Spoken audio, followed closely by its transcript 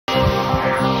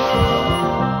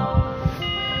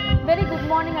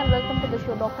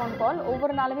To doctor on கால்.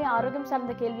 ஒவ்வொரு நாளுமே ஆரோக்கியம்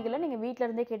சார்ந்த கேள்விகளை நீங்கள் வீட்டில்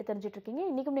இருந்தே கேட்டு தெரிஞ்சுட்டு இருக்கீங்க.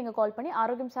 இன்றைக்கும் நீங்கள் கால் பண்ணி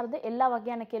ஆரோக்கியம் சார்ந்த எல்லா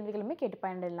வகையான கேள்விகளுமே கேட்டு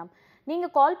பயனிடலாம்.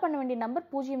 நீங்கள் கால் பண்ண வேண்டிய நம்பர்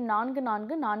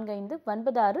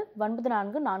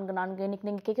 044445969444. இன்னைக்கு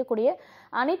நீங்கள் கேட்கக்கூடிய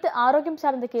அனைத்து ஆரோக்கியம்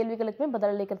சார்ந்த கேள்விகளுக்குமே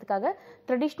பதிலளிக்கிறதுக்காக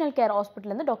ட்ரெடிஷ்னல் கேர்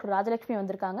ஹாஸ்பிட்டல்லேருந்து டாக்டர் ராஜலட்சுமி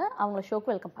வந்திருக்காங்க. அவங்கள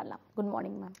ஷோக்கு வெல்கம் பண்ணலாம். Good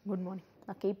morning ma'am. Good morning.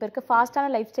 Okay, இப்போ இருக்க ஃபாஸ்ட்டான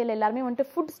லைஃப் ஸ்டைல் எல்லாருமே வந்துட்டு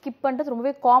ஃபுட் ஸ்கிப் பண்ணுறது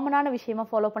ரொம்பவே காமனான விஷயமா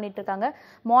ஃபாலோ பண்ணிட்டு இருக்காங்க.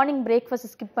 மார்னிங் பிரேக்ஃபாஸ்ட்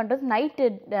ஸ்கிப் பண்ணுறது, நைட்டு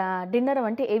டின்னரை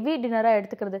வந்துட்டு ஹெவி டின்னராக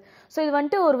எடுத்துக்கிறது. ஸோ இது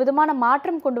வந்துட்டு ஒரு விதமான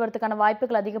மாற்றம் கொண்டு வரதுக்கான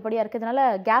வாய்ப்புகள் அதிகப்படியாக இருக்குது. இதனால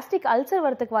கேஸ்ட்ரிக் அல்சர்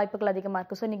வரதுக்கு வாய்ப்புகள் அதிகமாக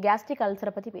இருக்குது. ஸோ நீ கேஸ்ட்ரிக்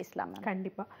அல்சரை பற்றி பேசலாம்.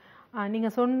 கண்டிப்பாக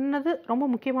நீங்கள் சொன்னது ரொம்ப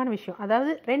முக்கியமான விஷயம்.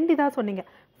 அதாவது ரெண்டு இதாக சொன்னீங்க.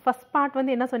 ஃபர்ஸ்ட் பார்ட்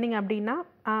வந்து என்ன சொன்னீங்க அப்படின்னா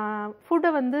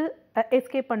ஃபுட்டை வந்து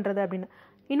எஸ்கேப் பண்ணுறது அப்படின்னு.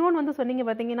 இன்னொன்று வந்து சொன்னீங்க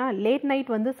பார்த்தீங்கன்னா லேட்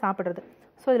நைட் வந்து சாப்பிட்றது.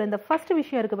 ஸோ இதில் இந்த ஃபர்ஸ்ட்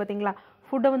விஷயம் இருக்குது பார்த்தீங்களா,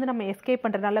 ஃபுட்டை வந்து நம்ம எஸ்கேப்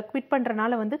பண்ணுறதுனால குவிட்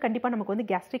பண்ணுறதுனால வந்து கண்டிப்பாக நமக்கு வந்து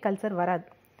கேஸ்ட்ரிக் அல்சர் வராது.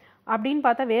 அப்படின்னு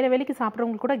பார்த்தா வேறு வேலைக்கு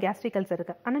சாப்பிட்றவங்களுக்கு கூட கேஸ்ட்ரிக் அல்சர்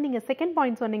இருக்குது. ஆனால் நீங்கள் செகண்ட்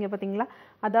பாயிண்ட் சொன்னீங்க பார்த்தீங்களா,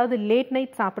 அதாவது லேட்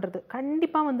நைட் சாப்பிட்றது.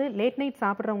 கண்டிப்பாக வந்து லேட் நைட்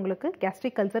சாப்பிட்றவங்களுக்கு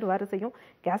கேஸ்ட்ரிக் அல்சர் வர செய்யும்.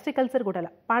 கேஸ்ட்ரிக் அல்சர் கூட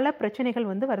இல்லை, பல பிரச்சனைகள்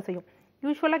வந்து வர செய்யும்.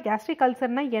 யூஸ்வலாக கேஸ்ட்ரிக்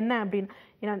அல்சர்னா என்ன அப்படின்னு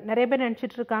ஏன்னா நிறைய பேர்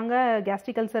நினச்சிட்டு இருக்காங்க,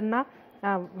 கேஸ்ட்ரிக் அல்சர்னா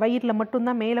வயிறில்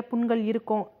மட்டும்தான் மேலே புண்கள்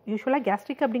இருக்கும். யூஸ்வலாக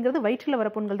கேஸ்ட்ரிக் அப்படிங்கிறது வயிற்றில் வர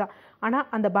புண்கள் தான். ஆனால்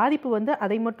அந்த பாதிப்பு வந்து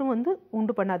அதை மட்டும் வந்து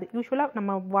உண்டு பண்ணாது. யூஸ்வலாக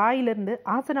நம்ம வாயிலிருந்து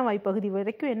ஆசன வாய் பகுதி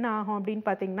வரைக்கும் என்ன ஆகும் அப்படின்னு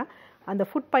பார்த்தீங்கன்னா, அந்த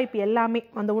ஃபுட் பைப் எல்லாமே,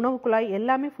 அந்த உணவு குழாய்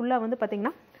எல்லாமே ஃபுல்லாக வந்து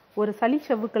பார்த்திங்கன்னா ஒரு சளி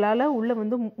செவ்வுக்களால் உள்ளே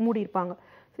வந்து மூடியிருப்பாங்க.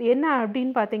 ஸோ என்ன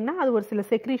அப்படின்னு பார்த்தீங்கன்னா அது ஒரு சில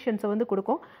செக்ரீஷன்ஸை வந்து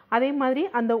கொடுக்கும். அதே மாதிரி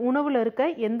அந்த உணவில்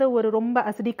இருக்க எந்த ஒரு ரொம்ப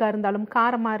அசிடிக்காக இருந்தாலும்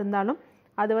காரமாக இருந்தாலும்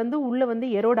அது வந்து உள்ளே வந்து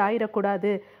எரோடு ஆயிடக்கூடாது,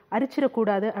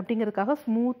 அரிச்சிடக்கூடாது அப்படிங்கிறதுக்காக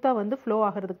ஸ்மூத்தாக வந்து ஃப்ளோ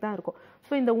ஆகிறதுக்கு தான் இருக்கும்.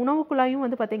 ஸோ இந்த உணவு குழாயும்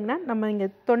வந்து பார்த்திங்கன்னா நம்ம இங்கே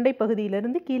தொண்டை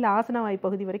பகுதியிலேருந்து கீழே ஆசனவாய்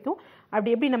பகுதி வரைக்கும்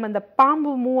அப்படி எப்படி நம்ம இந்த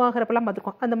பாம்பு மூவ் ஆகிறப்பெல்லாம்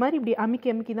பார்த்துருக்கோம், அந்த மாதிரி இப்படி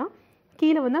அமுக்கி தான்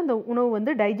கீழே வந்து அந்த உணவு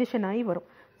வந்து டைஜஷன் ஆகி வரும்.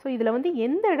 ஸோ இதில் வந்து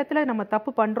எந்த இடத்துல நம்ம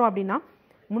தப்பு பண்ணுறோம் அப்படின்னா,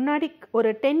 முன்னாடி ஒரு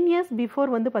 10 இயர்ஸ் பிஃபோர்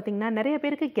வந்து பார்த்திங்கன்னா நிறைய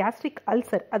பேருக்கு கேஸ்ட்ரிக்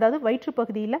அல்சர், அதாவது வயிற்று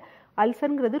பகுதியில்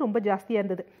அல்சருங்கிறது ரொம்ப ஜாஸ்தியாக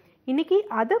இருந்தது. இன்றைக்கி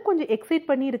அதை கொஞ்சம் எக்ஸைட்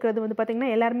பண்ணி இருக்கிறது வந்து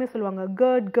பார்த்திங்கன்னா எல்லாருமே சொல்லுவாங்க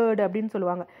GERD அப்படின்னு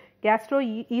சொல்லுவாங்க, கேஸ்ட்ரோ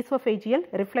ஈசோஃபேஜியல்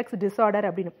ரிஃப்ளெக்ஸ் டிஸார்டர்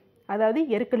அப்படின்னு. அதாவது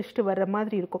எருக்கழிச்சிட்டு வர்ற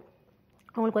மாதிரி இருக்கும்.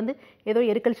 அவங்களுக்கு வந்து ஏதோ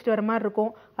எருக்கழிச்சிட்டு வர மாதிரி இருக்கும்,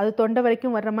 அது தொண்டை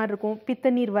வரைக்கும் வர்ற மாதிரி இருக்கும், பித்த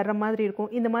நீர் வர்ற மாதிரி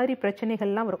இருக்கும், இந்த மாதிரி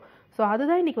பிரச்சனைகள்லாம் வரும். ஸோ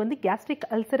அதுதான் இன்றைக்கி வந்து கேஸ்ட்ரிக்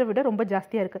அல்சரை விட ரொம்ப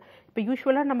ஜாஸ்தியாக இருக்குது. இப்போ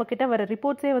யூஸ்வலாக நம்மக்கிட்ட வர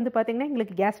ரிப்போர்ட்ஸே வந்து பார்த்திங்கன்னா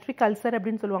எங்களுக்கு கேஸ்ட்ரிக் அல்சர்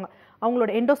அப்படின்னு சொல்லுவாங்க. அவங்களோட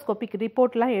எண்டோஸ்கோபிக்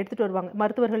ரிப்போர்ட்லாம் எடுத்துகிட்டு வருவாங்க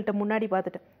மருத்துவர்கள்ட்ட முன்னாடி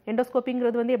பார்த்துட்டு.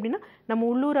 எண்டோஸ்கோப்பிங்கிறது வந்து எப்படின்னா நம்ம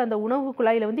உள்ளூர் அந்த உணவு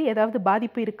குழாயில் வந்து ஏதாவது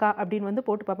பாதிப்பு இருக்கா அப்படின்னு வந்து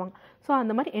போட்டு பார்ப்பாங்க. ஸோ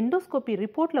அந்த மாதிரி எண்டோஸ்கோபி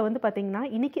ரிப்போர்ட்டில் வந்து பார்த்திங்கன்னா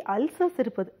இன்றைக்கி அல்சர்ஸ்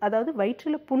இருப்பது, அதாவது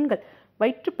வயிற்றில் புண்கள்,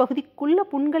 வயிற்று பகுதிக்குள்ளே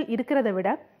புண்கள் இருக்கிறத விட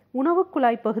உணவு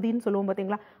குழாய் பகுதின்னு சொல்லுவோம்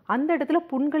பார்த்தீங்களா, அந்த இடத்துல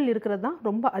புண்கள் இருக்கிறது தான்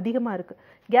ரொம்ப அதிகமாக இருக்குது.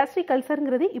 கேஸ்ட்ரிக்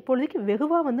அல்சருங்கிறது இப்பொழுதைக்கு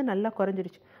வெகுவாக வந்து நல்லா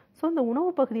குறைஞ்சிருச்சு. ஸோ இந்த உணவு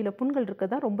பகுதியில் புண்கள்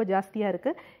இருக்கிறது தான் ரொம்ப ஜாஸ்தியாக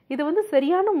இருக்குது. இதை வந்து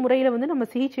சரியான முறையில் வந்து நம்ம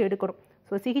சிகிச்சை எடுக்கணும்.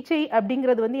 ஸோ சிகிச்சை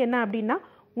அப்படிங்கிறது வந்து என்ன அப்படின்னா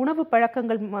உணவு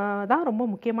பழக்கங்கள் தான் ரொம்ப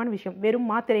முக்கியமான விஷயம். வெறும்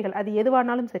மாத்திரைகள் அது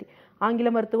எதுவானாலும் சரி, ஆங்கில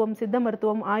மருத்துவம், சித்த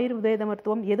மருத்துவம், ஆயுர்வேத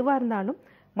மருத்துவம் எதுவாக இருந்தாலும்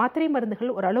மாத்திரை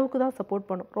மருந்துகள் ஓரளவுக்கு தான் சப்போர்ட்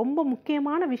பண்ணும். ரொம்ப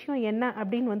முக்கியமான விஷயம் என்ன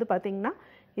அப்படின்னு வந்து பார்த்திங்கன்னா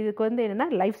இதுக்கு வந்து என்னென்னா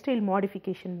லைஃப் ஸ்டைல்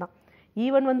மாடிஃபிகேஷன் தான்.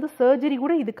 ஈவன் வந்து சர்ஜரி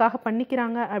கூட இதுக்காக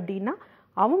பண்ணிக்கிறாங்க அப்படின்னா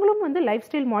அவங்களும் வந்து லைஃப்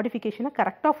ஸ்டைல் மாடிஃபிகேஷனை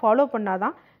கரெக்டாக ஃபாலோ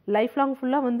பண்ணாதான் லைஃப் லாங்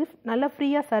ஃபுல்லாக வந்து நல்லா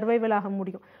ஃப்ரீயாக சர்வைவல் ஆக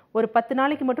முடியும். ஒரு 10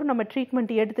 நாளைக்கு மட்டும் நம்ம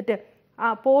ட்ரீட்மெண்ட் எடுத்துகிட்டு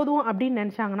போதும் அப்படின்னு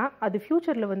நினச்சாங்கன்னா அது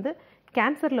ஃப்யூச்சரில் வந்து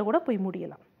கேன்சரில் கூட போய்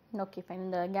முடியலாம். Okay fine.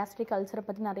 இந்த கேஸ்ட்ரிக் அல்சரை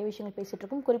பற்றி நிறைய விஷயங்கள் பேசிகிட்டு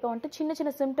இருக்கோம். குறிப்பாக வந்துட்டு சின்ன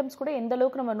சின்ன சிம்டம்ஸ் கூட எந்த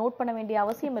அளவுக்கு நம்ம நோட் பண்ண வேண்டிய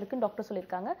அவசியம் இருக்குன்னு டாக்டர்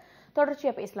சொல்லியிருக்காங்க.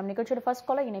 தொடர்ச்சியாக பேசலாம். நிகழ்ச்சியோட ஃபர்ஸ்ட்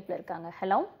காலர் இணைப்பில் இருக்காங்க.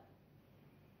 Hello,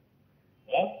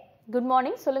 good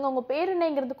morning. சொல்லுங்க, உங்க பேர்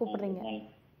என்னங்கிறது கூப்பிடுறீங்க?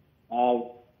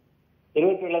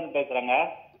 திருவத்தூர்லேருந்து பேசுறேங்க.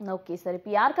 ஓகே சார்,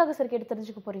 இப்போ யாருக்காக சார் கேட்டு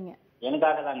தெரிஞ்சுக்க போறீங்க?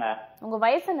 எனக்காக தாங்க. உங்க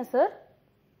வயசு என்ன சார்?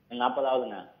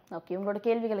 40ஆவதுங்க. ஓகே, உங்களோட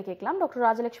கேள்விகளை கேட்கலாம். டாக்டர்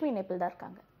ராஜலட்சுமி இணைப்பில் தான்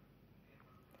இருக்காங்க.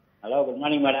 Hello, good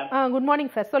morning madam. Good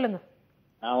morning sir, சொல்லுங்க.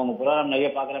 நான் உங்க ப்ரோக்ராம் நிறைய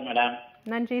பார்க்குறேன் மேடம்.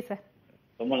 நன்றி சார்.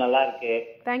 ரொம்ப நல்லா இருக்கு.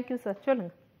 தேங்க்யூ சார்,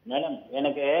 சொல்லுங்க. மேடம்,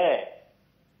 எனக்கு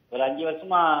ஒரு 5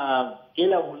 வருஷமா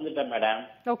கீழே விழுந்துட்டேன் மேடம்.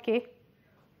 ஓகே.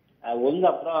 வந்து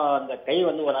அப்புறம் அந்த கை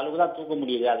வந்து ஒரு அளவுக்கு தான் தூக்க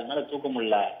முடியுது, அது மேலே தூக்க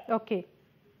முடியல. ஓகே.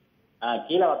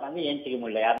 கீழே உட்காந்து ஏஞ்சிக்க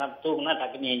முடியல. யாருன்னா தூக்குனா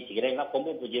டக்குன்னு ஏஞ்சிக்கிறேன், இல்லை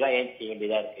கொம்பு பூச்சி தான் ஏஞ்சிக்க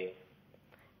வேண்டியதா இருக்கு.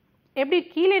 எப்படி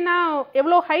கீழேனா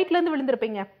எவ்வளோ ஹைட்லேருந்து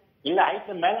விழுந்திருப்பீங்க? இல்லை,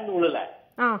 ஹைட்ல மேலேருந்து விழல.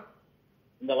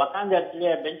 இந்த உக்காந்த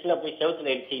இடத்துல பெஞ்சில் போய்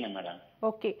செவுத்துல எடுத்தீங்க மேடம்.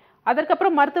 ஓகே.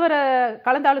 அதற்கப்புறம் மருத்துவரை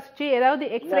கலந்து ஆலோசிச்சு ஏதாவது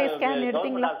எக்ஸ்ரே ஸ்கேன்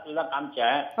எடுத்தீங்களா? ஹாஸ்பிட்டல் தான்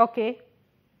காமிச்சேன். ஓகே.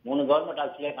 3 கவர்மெண்ட்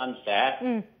ஹாஸ்பிட்டலே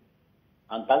காமிச்சிட்டேன்.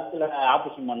 அந்த கழுத்துல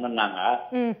ஆபரேஷன் பண்ணாங்க.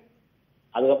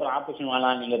 அதுக்கப்புறம் ஆபரேஷன்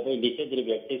வேணாம், நீங்க போய்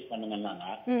டிசேபிலிட்டி எக்ஸசைஸ் பண்ணுங்கன்னாங்க.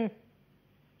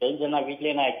 தெரிஞ்சா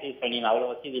வீட்லயே நான் எக்ஸசைஸ் பண்ணி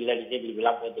அவ்வளவு வசதி இல்லை டிசேபிலிட்டி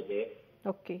எல்லாம் போட்டுக்கு.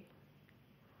 ஓகே.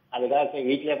 அதுக்காக சரி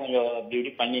வீட்லயே கொஞ்சம் இப்படி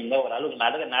இப்படி பண்ணியிருந்தேன். ஒரு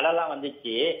அளவுக்கு நடலாம்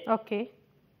வந்துச்சு. ஓகே.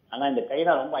 ஆனா இந்த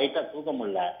கையில ரொம்ப ஹைட்டா தூக்க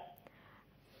முடியல.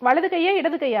 வலது கையா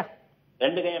இடது கையா?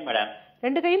 2 கையும் மேடம்.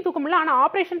 2 கையும் தூக்க முடியல. ஆனா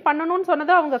ஆபரேஷன் பண்ணணும்னு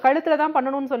சொன்னது அவங்க கழுத்துல தான்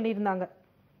பண்ணணும்னு சொல்லியிருந்தாங்க.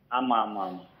 ஆமா ஆமா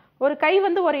ஆமா. ஒரு கை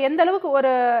வந்து ஒரு எந்த அளவுக்கு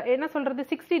ஒரு என்ன சொல்றது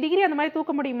 60 டிகிரி அந்த மாதிரி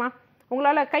தூக்க முடியுமா?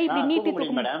 உங்களால கை இப்படி நீட்டி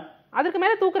தூக்க மேடம். அதுக்கு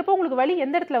மேல தூக்குறப்போ உங்களுக்கு வலி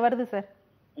எந்த இடத்துல வருது சார்?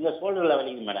 இந்த ஷோல்டர்ல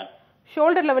வலிக்குது மேடம்.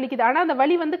 ஷோல்டர்ல வலிக்குது. ஆனா அந்த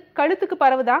வலி வந்து கழுத்துக்கு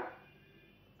பரவுதா?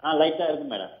 லைட்டா இருக்கு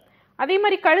மேடம். அதே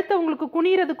மாதிரி கழுத்தை உங்களுக்கு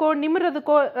குனிறதுக்கோ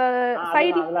நிமிறதுக்கோ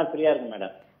சைடுல அதெல்லாம் ஃப்ரீயா இருக்கு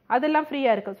மேடம். அதெல்லாம்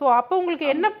ஃப்ரீயா இருக்கு. ஸோ அப்போ உங்களுக்கு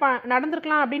என்ன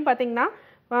நடந்திருக்கலாம் அப்படின்னு பாத்தீங்கன்னா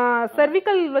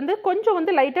செர்விக்கல் வந்து கொஞ்சம்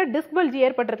வந்து லைட்டா டிஸ்க் பல்ஜ்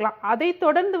ஏற்பட்டிருக்கலாம். அதை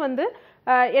தொடர்ந்து வந்து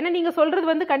என்ன நீங்க சொல்றது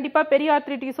வந்து கண்டிப்பா பெரிய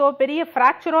ஆர்த்ரைட்டிஸோ பெரிய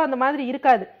ஃப்ராக்சரோ அந்த மாதிரி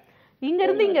இருக்காது. இங்க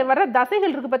இருந்து இங்க வர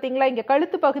தசைகள் இருக்கு பாத்தீங்களா, இங்க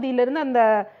கழுத்து பகுதியில இருந்து அந்த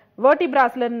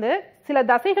வெர்டிபிராஸ்ல இருந்து சில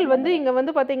தசைகள் வந்து இங்க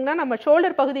வந்து பாத்தீங்கன்னா நம்ம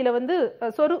ஷோல்டர் பகுதியில வந்து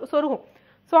சொருகும்.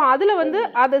 ஸோ அதுல வந்து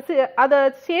அதை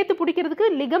சேர்த்து பிடிக்கிறதுக்கு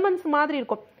லிகமெண்ட்ஸ் மாதிரி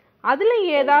இருக்கும். அதுல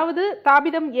ஏதாவது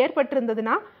தாபிதம்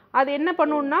ஏற்பட்டிருந்ததுன்னா அது என்ன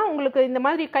பண்ணும்னா உங்களுக்கு இந்த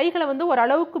மாதிரி கைகளை வந்து ஒரு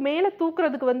அளவுக்கு மேல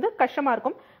தூக்குறதுக்கு வந்து கஷ்டமா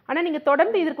இருக்கும். ஆனா நீங்க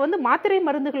தொடர்ந்து இதற்கு வந்து மாத்திரை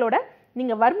மருந்துகளோட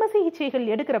நீங்க வர்ம சிகிச்சைகள்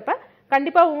எடுக்கிறப்ப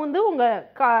கண்டிப்பா வந்து உங்க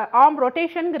ஆர்ம்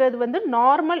ரொட்டேஷன்ங்கிறது வந்து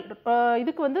நார்மல்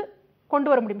இதுக்கு வந்து கொண்டு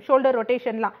வர முடியும். ஷோல்டர்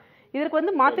ரொட்டேஷன்லாம் இதற்கு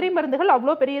வந்து மாத்திரை மருந்துகள்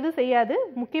அவ்வளோ பெரியது செய்யாது.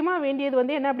 முக்கியமா வேண்டியது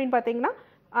வந்து என்ன அப்படின்னு பாத்தீங்கன்னா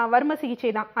வர்ம சிகிச்சை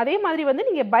தான். அதே மாதிரி வந்து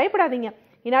நீங்க பயப்படாதீங்க.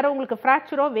 இந்நேரம் உங்களுக்கு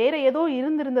ஃப்ராக்சரோ வேற ஏதோ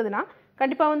இருந்திருந்ததுன்னா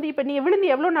கண்டிப்பா வந்து இப்ப நீங்க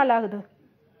விழுந்து எவ்வளவு நாள் ஆகுது?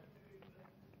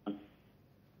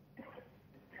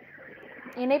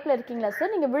 இணைப்புல இருக்கீங்களா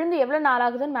சார்? நீங்க விழுந்து எவ்வளவு நாள்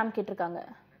ஆகுதுன்னு மேம் கேட்டிருக்காங்க.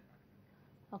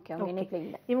 ஓகே, அவங்க இணைப்புல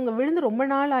இல்ல. இவங்க விழுந்து ரொம்ப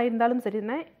நாள் ஆயிருந்தாலும்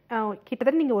சரின்னா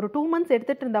கிட்டத்தட்ட நீங்க ஒரு 2 months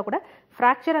எடுத்துட்டு இருந்தா கூட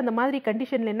ஃப்ராக்சர் அந்த மாதிரி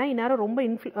கண்டிஷன்ல என்ன இந்நேரம் ரொம்ப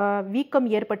வீக்கம்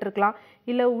ஏற்பட்டிருக்கலாம்.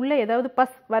 இல்ல உள்ள ஏதாவது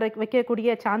பஸ்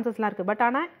வைக்கக்கூடிய சான்சஸ்லாம் இருக்கு. பட்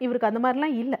ஆனா இவருக்கு அந்த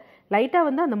மாதிரிலாம் இல்ல. லைட்டா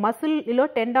வந்து அந்த மசில் இல்லோ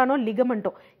டெண்டானோ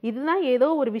லிகமெண்டோ இதுதான் ஏதோ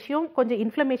ஒரு விஷயம் கொஞ்சம்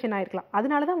இன்ஃப்ளமேஷன் ஆயிருக்கலாம்.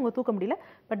 அதனாலதான் அவங்க தூக்க முடியல.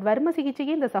 பட் வர்ம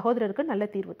சிகிச்சையே இந்த சகோதரருக்கு நல்ல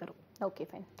தீர்வு தரும். ஓகே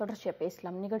ஃபைன், தொடர்ச்சியா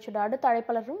பேசலாம். நிகழ்ச்சியோட அடுத்த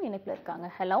அழைப்பாளரும் இணைப்புல இருக்காங்க.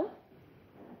 Hello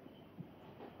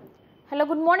hello,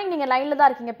 good morning. நீங்க லைன்ல தான்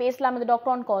இருக்கீங்க, பேசலாம். இது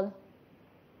டாக்டர் ஆன் கால்.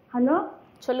 ஹலோ,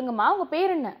 சொல்லுங்கம்மா, உங்க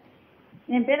பேர் என்ன?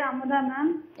 என் பேர் அமுதா மேம்.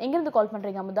 எங்க இருந்து கால்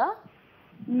பண்றீங்க அமுதா?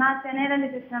 நான் சென்னையில இருந்து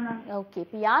பேசுறேன் மேம். ஓகே,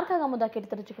 இப்போ யாருக்காக அமுதா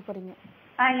கேட்டு தெரிஞ்சுக்க போறீங்க?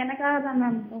 எனக்காக தான்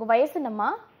மேம். உங்க வயசு என்னம்மா?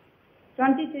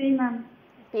 23 மேம்.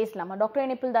 பேசலாமா? டாக்டர்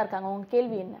இணைப்பில் தான் இருக்காங்க. உங்க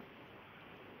கேள்வி என்ன?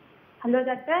 Hello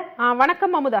doctor.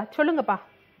 வணக்கம் அமுதா, சொல்லுங்கப்பா.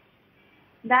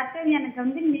 டாக்டர், எனக்கு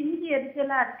வந்து நெஞ்சு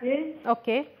எரிச்சலா இருக்கு.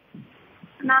 ஓகே.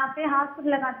 நான் போய்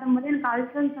ஹாஸ்பிட்டல்ல காட்டும் போது எனக்கு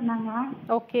அல்சர்னு சொன்னாங்க.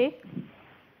 ஓகே.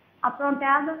 அப்புறம்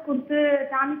டேப்லெட் கொடுத்து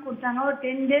டானிக் கொடுத்தாங்க. ஒரு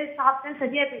 10 days சாப்பிட்டேன்,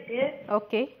 சரியா போயிட்டு.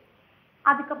 ஓகே.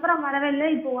 அதுக்கப்புறம் வரவே இல்லை.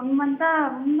 இப்போ 1 month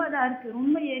ரொம்ப இதா இருக்கு,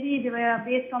 ரொம்ப எரியுது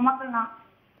அப்படியே ஸ்டொமக்கெல்லாம்.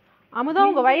 அமுதா,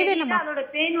 உங்க வயது என்னம்மா? அதோட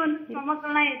பெயின் வந்து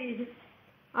ஸ்டொமக்கெல்லாம் எரியுது.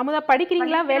 அமுதா,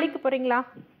 படிக்கிறீங்களா, வேலைக்கு போறீங்களா?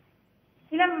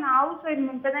 இல்ல, நான் ஹவுஸ் ஒய்ஃப்.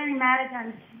 இப்பதான் எனக்கு மேரேஜ்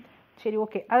ஆனிச்சு. சரி,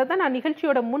 ஓகே. அதை தான் நான்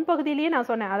நிகழ்ச்சியோட முன்பகுதியிலேயே நான்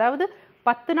சொன்னேன். அதாவது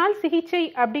 10 நாள் சிகிச்சை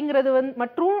அப்படிங்கிறது வந்து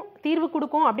மற்றும் தீர்வு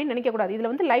கொடுக்கும் அப்படின்னு நினைக்கக்கூடாது. இதில்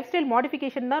வந்து லைஃப் ஸ்டைல்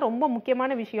மாடிஃபிகேஷன் தான் ரொம்ப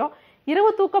முக்கியமான விஷயம். இரவு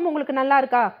தூக்கம் உங்களுக்கு நல்லா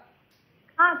இருக்கா?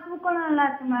 தூக்கம் நல்லா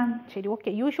இருக்கு மேம். சரி,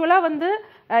 ஓகே. யூஸ்வலாக வந்து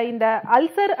இந்த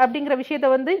அல்சர் அப்படிங்கிற விஷயத்த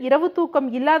வந்து இரவு தூக்கம்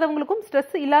இல்லாதவங்களுக்கும்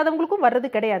ஸ்ட்ரெஸ் இல்லாதவங்களுக்கும் வர்றது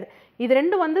கிடையாது. இது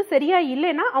ரெண்டும் வந்து சரியா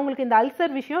இல்லைன்னா அவங்களுக்கு இந்த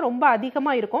அல்சர் விஷயம் ரொம்ப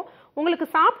அதிகமாக இருக்கும். உங்களுக்கு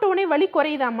சாப்பிட்ட உடனே வலி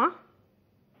குறையுதாமா?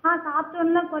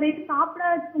 சாப்பிட்டோன்னா குறையுது.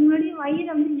 சாப்பிடறதுக்கு முன்னாடி வயிறு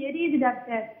வந்து எரியுது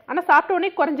டாக்டர். ஆனா சாப்பிட்ட உடனே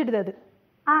குறைஞ்சிடுது அது?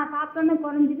 சாப்பிட்டோன்னே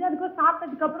குறைஞ்சிது. அதுக்கு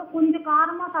சாப்பிட்டதுக்கு அப்புறம் கொஞ்சம்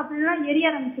காரமா சாப்பிடலாம், எரிய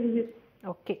ஆரம்பிச்சிருது.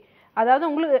 ஓகே. அதாவது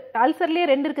உங்களுக்கு அல்சர்லயே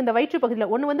 2 இருக்கு இந்த வயிற்று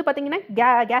பகுதியில். ஒன்று வந்து பார்த்தீங்கன்னா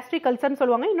கேஸ்ட்ரிக் அல்சர்னு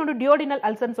சொல்லுவாங்க, இன்னொன்று டியோடினல்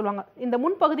அல்சர்னு சொல்லுவாங்க. இந்த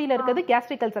முன்பகுதியில் இருக்கிறது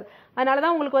கேஸ்ட்ரிக் அல்சர். அதனால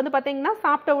தான் உங்களுக்கு வந்து பார்த்தீங்கன்னா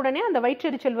சாப்பிட்ட உடனே அந்த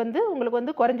வயிற்றெரிச்சல் வந்து உங்களுக்கு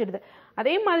வந்து குறைஞ்சிடுது.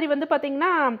 அதே மாதிரி வந்து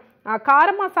பார்த்தீங்கன்னா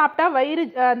காரமாக சாப்பிட்டா வயிறு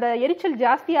அந்த எரிச்சல்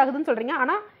ஜாஸ்தி ஆகுதுன்னு சொல்றீங்க.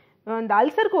 ஆனால் இந்த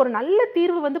அல்சருக்கு ஒரு நல்ல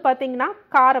தீர்வு வந்து பார்த்தீங்கன்னா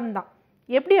காரம் தான்.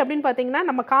 எப்படி அப்படின்னு பார்த்தீங்கன்னா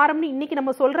நம்ம காரம்னு இன்னைக்கு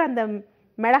நம்ம சொல்ற அந்த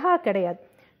மிளகா கிடையாது.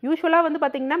 யூஸ்வலாக வந்து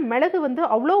பார்த்தீங்கன்னா மிளகு வந்து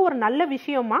அவ்வளோ ஒரு நல்ல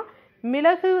விஷயமா,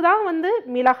 மிளகு தான் வந்து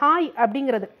மிளகாய்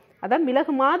அப்படிங்கிறது. அதான்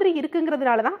மிளகு மாதிரி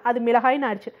இருக்குங்கிறதுனால தான் அது மிளகாய்னு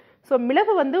ஆயிடுச்சு. ஸோ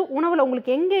மிளகு வந்து உணவில்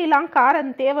உங்களுக்கு எங்கெல்லாம்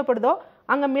காரம் தேவைப்படுதோ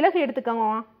அங்கே மிளகு எடுத்துக்கோங்க,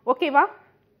 ஓகேவா?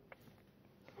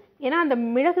 ஏன்னா அந்த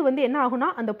மிளகு வந்து என்ன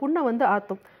ஆகும்னா அந்த புண்ணை வந்து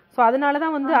ஆற்றும். ஸோ அதனால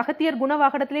தான் வந்து அகத்தியர்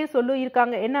குணவாகடத்திலே சொல்லி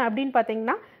இருக்காங்க என்ன அப்படின்னு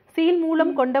பார்த்தீங்கன்னா, சீல்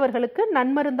மூலம் கொண்டவர்களுக்கு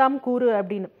நன்மருந்தாம் கூறு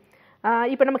அப்படின்னு.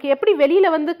 இப்போ நமக்கு எப்படி வெளியில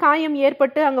வந்து காயம்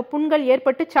ஏற்பட்டு அங்கே புண்கள்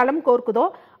ஏற்பட்டு சலம் கோர்க்குதோ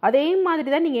அதே மாதிரி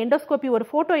தான் நீங்கள் எண்டோஸ்கோப்பி ஒரு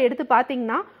ஃபோட்டோ எடுத்து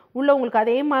பார்த்தீங்கன்னா உள்ள உங்களுக்கு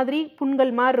அதே மாதிரி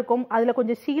புண்கள் மாதிரி இருக்கும். அதில்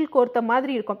கொஞ்சம் சீல் கோர்த்த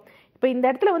மாதிரி இருக்கும். இப்போ இந்த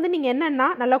இடத்துல வந்து நீங்கள் என்னென்னா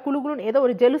நல்லா குளுகுளுன்னு ஏதோ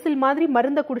ஒரு ஜெலுசில் மாதிரி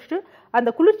மருந்தை குடிச்சிட்டு அந்த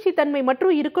குளிர்ச்சி தன்மை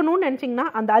மட்டும் இருக்கணும்னு நினச்சிங்கன்னா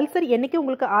அந்த அல்சர் என்றைக்கும்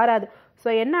உங்களுக்கு ஆறாது. ஸோ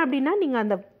என்ன அப்படின்னா நீங்கள்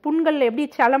அந்த புண்களில் எப்படி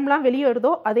சலம்லாம் வெளியே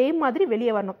வருதோ அதே மாதிரி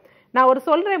வெளியே வரணும். நான் ஒரு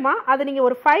சொல்கிறேம்மா, அதை நீங்கள்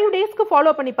ஒரு 5 டேஸ்க்கு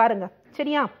ஃபாலோ பண்ணி பாருங்கள்,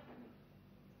 சரியா?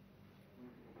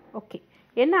 ஓகே.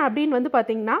 என்ன அப்படின்னு வந்து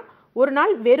பார்த்தீங்கன்னா, ஒரு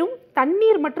நாள் வெறும்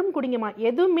தண்ணீர் மட்டும் குடிங்கம்மா.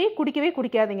 எதுவுமே குடிக்கவே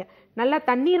குடிக்காதீங்க. நல்லா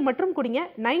தண்ணீர் மட்டும் குடிங்க.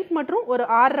 நைட் மற்றும் ஒரு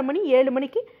 6:30 மணி 7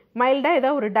 மணிக்கு மைல்டாக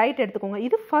ஏதாவது ஒரு டயட் எடுத்துக்கோங்க.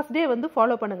 இது ஃபர்ஸ்ட் டே வந்து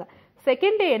ஃபாலோ பண்ணுங்கள்.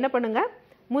 செகண்ட் டே என்ன பண்ணுங்கள்,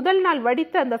 முதல் நாள்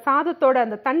வடித்த அந்த சாதத்தோட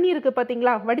அந்த தண்ணி இருக்குது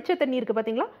பார்த்தீங்களா, வடித்த தண்ணி இருக்குது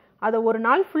பார்த்தீங்களா, அதை ஒரு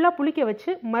நாள் ஃபுல்லாக புளிக்க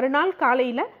வச்சு மறுநாள்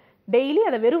காலையில் டெய்லி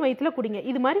அதை வெறும் வயிற்றில் குடிங்க.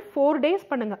 இது மாதிரி 4 டேஸ்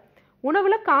பண்ணுங்கள்.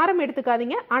 உணவில் காரம்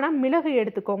எடுத்துக்காதீங்க, ஆனால் மிளகு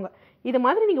எடுத்துக்கோங்க. இது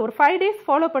மாதிரி நீங்கள் ஒரு 5 டேஸ்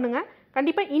ஃபாலோ பண்ணுங்கள்.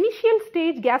 கண்டிப்பாக இனிஷியல்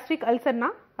ஸ்டேஜ் கேஸ்ட்ரிக் அல்சர்னா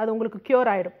அது உங்களுக்கு க்யூர்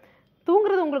ஆகிடும்.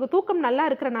 தூங்குறது உங்களுக்கு தூக்கம் நல்லா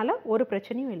இருக்கிறனால ஒரு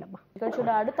பிரச்சனையும் இல்லைம்மா.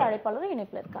 நிகழ்ச்சியோட அடுத்த அழைப்பாளர்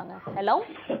இணைப்பில் இருக்காங்க. ஹலோ.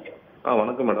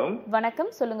 வணக்கம் மேடம். வணக்கம்,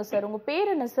 சொல்லுங்க சார். உங்க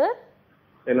பேர் என்ன சார்?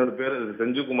 என்னோட பேர்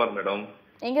செஞ்சுகுமார் மேடம்.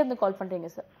 எங்க இருந்து கால்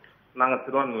பண்றீங்க சார்? நாங்க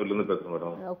திருவான்மையூர்ல இருந்து பேசுறோம்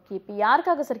மேடம். ஓகே. இப்போ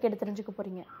யாருக்காக சார் கேட்டு தெரிஞ்சுக்க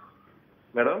போறீங்க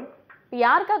மேடம்? இப்போ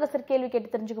யாருக்காக சார் கேள்வி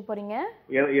கேட்டு தெரிஞ்சுக்க போறீங்க?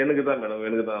 எனக்கு தான் மேடம்,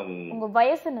 எனக்கு தான். உங்க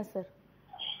வயசு என்ன சார்?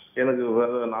 எனக்கு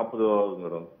 40 ஆகுது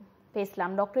மேடம்.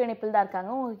 பேசலாம், டாக்டர் இணைப்பில் தான்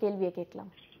இருக்காங்க, உங்க கேள்வியை கேட்கலாம்.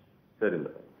 சரி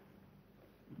மேடம்.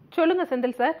 சொல்லுங்க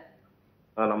செந்தில் சார்.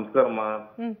 நமஸ்காரம்மா.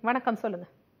 வணக்கம், சொல்லுங்க.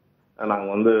 நாங்க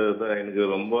வந்து எனக்கு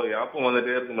ரொம்ப ஏப்பம்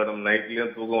வந்துட்டே இருக்கு மேடம்.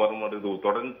 நைட்லயும் தூக்கம் வர மாட்டேங்குது,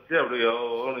 தொடர்ந்து அப்படியே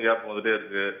ஏப்பம் வந்துட்டே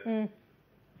இருக்கு.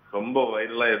 ரொம்ப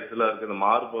வயிறுலாம் எரிச்சலா இருக்கு. இந்த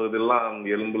மாறு பகுதியெல்லாம்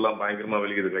எலும்புலாம் பயங்கரமா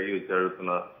வெளிக்குது கை வச்சு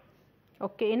அழுத்துனா.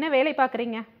 ஓகே. என்ன வேலை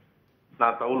பார்க்குறீங்க?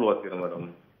 நான் தவுல் வாசிக்கிறேன் மேடம்.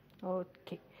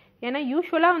 ஓகே. ஏன்னா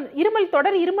யூஸ்வலாக வந்து இருமல்,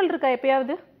 தொடர் இருமல் இருக்கா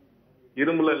எப்பயாவது?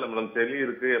 இரும்புல இல்லை மேடம், செளி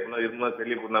இருக்கு. எப்படின்னா இருமுனா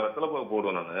செளி நான் வெத்தலை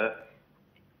போடுவேன் நான்.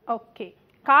 ஓகே.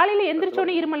 காலையில்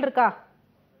எந்திரிச்சோன்னே இருமல் இருக்கா?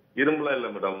 இரும்புலாம் இல்லை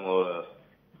மேடம்.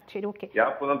 சரி, ஓகே.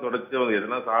 யாப்பம் தான் தொடர்ச்சி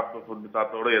எதனா ஃபுட்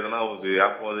சாப்பிட்டோட எதனா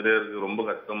யாப்பம் வந்துட்டே இருக்கு, ரொம்ப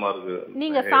கஷ்டமா இருக்கு.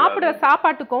 நீங்க சாப்பிடுற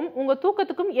சாப்பாட்டுக்கும் உங்க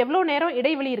தூக்கத்துக்கும் எவ்வளவு நேரம்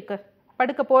இடைவெளி இருக்கு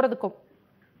படுக்க போறதுக்கும்?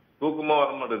 தூக்கமா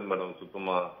வர மாட்டேங்குது மேடம்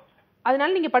சுத்தமா.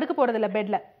 அதனால நீங்க படுக்க போறது இல்ல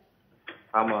பெட்ல?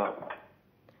 ஆமா.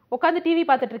 உட்காந்து டிவி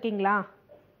பார்த்துட்டு இருக்கீங்களா?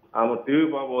 ஆமா, டிவி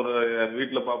பாப்போம். ஒரு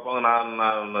வீட்டுல பாப்பாங்க.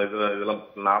 நான் இதெல்லாம்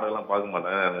நாடகம்லாம் பார்க்க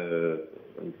மாட்டேன்.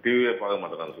 டிவியே பார்க்க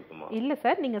மாட்டேன் சுத்தமா. இல்ல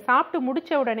சார், நீங்க சாப்பிட்டு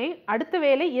முடிச்ச உடனே அடுத்த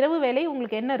வேலை இரவு வேலை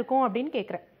உங்களுக்கு என்ன இருக்கும் அப்படின்னு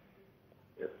கேக்குறேன்.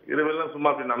 இரவெல்லாம்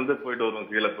சும்மா அப்படி நடந்து போயிட்டு வருவோம்,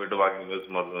 கீழே போயிட்டு வாக்கிங்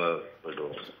சும்மா போயிட்டு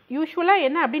வருவோம். யூஸ்வலா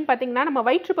என்ன அப்படின்னு பாத்தீங்கன்னா, நம்ம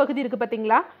வயிற்று பகுதி இருக்கு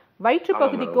பாத்தீங்களா, வயிற்று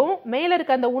பகுதிக்கும் மேல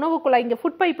இருக்க அந்த உணவு குழாய், இங்க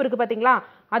ஃபுட் பைப் இருக்கு பாத்தீங்களா,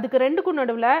 அதுக்கு ரெண்டுக்கும்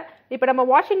நடுவுல இப்ப நம்ம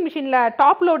வாஷிங் மிஷின்ல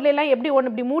டாப் லோட்ல எல்லாம் எப்படி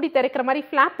ஒன்று இப்படி மூடி திறக்கிற மாதிரி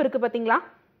ஃபிளாப் இருக்கு பாத்தீங்களா,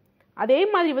 அதே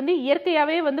மாதிரி வந்து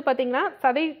இயற்கையாகவே வந்து பார்த்தீங்கன்னா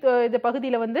சதை இந்த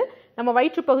பகுதியில் வந்து நம்ம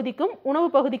வயிற்று பகுதிக்கும் உணவு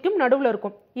பகுதிக்கும் நடுவில்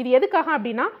இருக்கும். இது எதுக்காக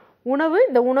அப்படின்னா,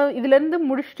 இந்த உணவு இதுலேருந்து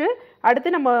முடிச்சுட்டு அடுத்து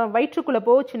நம்ம வயிற்றுக்குள்ளே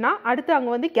போச்சுன்னா அடுத்து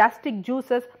அங்கே வந்து கேஸ்ட்ரிக்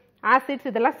ஜூசஸ், ஆசிட்ஸ்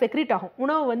இதெல்லாம் செக்ரீட் ஆகும்,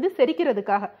 உணவு வந்து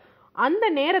செரிக்கிறதுக்காக. அந்த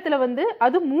நேரத்தில் வந்து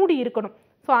அது மூடி இருக்கணும்.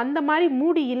 ஸோ அந்த மாதிரி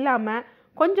மூடி இல்லாமல்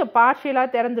கொஞ்சம்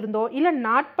பார்ஷியலாக திறந்திருந்தோ இல்லை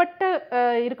நாட்பட்ட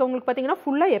இருக்கவங்களுக்கு பார்த்தீங்கன்னா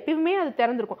ஃபுல்லாக எப்பயுமே அது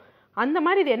திறந்திருக்கும். அந்த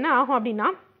மாதிரி இது என்ன ஆகும் அப்படின்னா,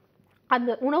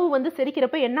 அந்த உணவு வந்து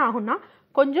செரிக்கிறப்ப என்ன ஆகும்னா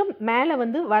கொஞ்சம் மேலே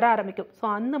வந்து வர ஆரம்பிக்கும். ஸோ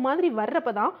அந்த மாதிரி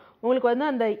வர்றப்ப தான் உங்களுக்கு வந்து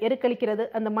அந்த எருக்களிக்கிறது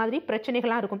அந்த மாதிரி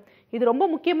பிரச்சனைகள்லாம் இருக்கும். இது ரொம்ப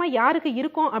முக்கியமாக யாருக்கு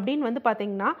இருக்கும் அப்படின்னு வந்து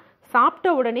பார்த்தீங்கன்னா,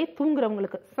 சாப்பிட்ட உடனே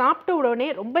தூங்குறவங்களுக்கு, சாப்பிட்ட உடனே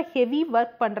ரொம்ப ஹெவி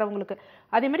ஒர்க் பண்ணுறவங்களுக்கு,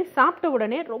 அதே மாதிரி சாப்பிட்ட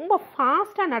உடனே ரொம்ப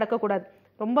ஃபாஸ்ட்டாக நடக்கக்கூடாது,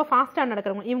 ரொம்ப ஃபாஸ்ட்டாக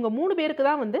நடக்கிறவங்க, இவங்க 3 பேருக்கு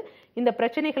தான் வந்து இந்த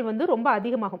பிரச்சனைகள் வந்து ரொம்ப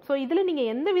அதிகமாகும். ஸோ இதில்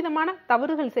நீங்கள் எந்த விதமான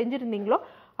தவறுகள் செஞ்சுருந்தீங்களோ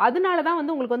அதனால தான்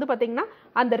வந்து உங்களுக்கு வந்து பார்த்தீங்கன்னா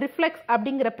அந்த ரிஃப்ளெக்ஸ்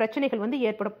அப்படிங்கிற பிரச்சனைகள் வந்து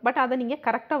ஏற்படும். பட் அதை நீங்கள்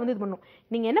கரெக்டாக வந்து இது பண்ணணும்.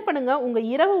 நீங்கள் என்ன பண்ணுங்கள், உங்கள்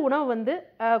இரவு உணவு வந்து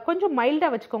கொஞ்சம்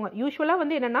மைல்டாக வச்சுக்கோங்க. யூஸ்வலாக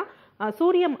வந்து என்னென்னா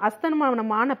சூரியன்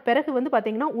அஸ்தமனமான பிறகு வந்து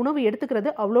பார்த்தீங்கன்னா உணவு எடுத்துக்கிறது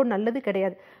அவ்வளோ நல்லது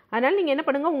கிடையாது. அதனால் நீங்கள் என்ன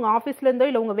பண்ணுங்கள், உங்கள் ஆஃபீஸ்லேருந்தோ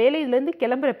இல்லை உங்கள் வேலையிலேருந்து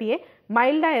கிளம்புறப்பயே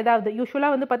மைல்டாக ஏதாவது,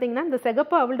 யூஸ்வலாக வந்து பார்த்தீங்கன்னா இந்த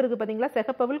சிகப்பு அவல் இருக்குது பார்த்தீங்களா,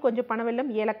 சிகப்பு அவல் கொஞ்சம்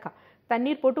பனவெல்லம் ஏலக்காய்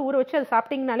தண்ணீர் போட்டு ஊற வச்சு அதை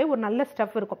சாப்பிட்டீங்கனாலே ஒரு நல்ல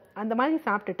ஸ்டஃப் இருக்கும். அந்த மாதிரி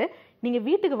சாப்பிட்டுட்டு நீங்கள்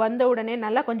வீட்டுக்கு வந்த உடனே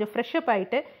நல்லா கொஞ்சம் ஃப்ரெஷ்அப்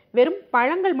ஆகிட்டு வெறும்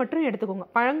பழங்கள் மட்டும் எடுத்துக்கோங்க.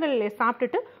 பழங்கள்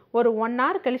சாப்பிட்டுட்டு ஒரு 1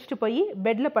 hour கழிச்சுட்டு போய்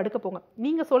பெட்டில் படுக்க போங்க.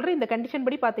 நீங்கள் சொல்கிற இந்த கண்டிஷன்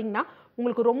படி பார்த்தீங்கன்னா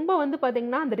உங்களுக்கு ரொம்ப வந்து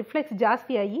பார்த்தீங்கன்னா அந்த ரிஃப்ளெக்ஸ்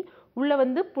ஜாஸ்தியாகி உள்ளே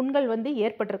வந்து புண்கள் வந்து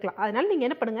ஏற்பட்டிருக்கலாம். அதனால் நீங்கள்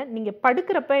என்ன பண்ணுங்கள், நீங்கள்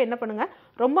படுக்கிறப்ப என்ன பண்ணுங்கள்,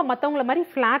 ரொம்ப மற்றவங்கள மாதிரி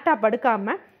ஃப்ளாட்டாக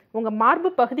படுக்காமல் உங்கள் மார்பு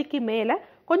பகுதிக்கு மேலே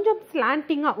கொஞ்சம்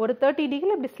ஸ்லாண்டிங்காக ஒரு 30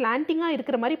 டிகிரி இப்படி ஸ்லாண்டிங்காக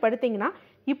இருக்கிற மாதிரி படுத்திங்கன்னா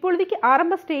இப்பொழுதைக்கு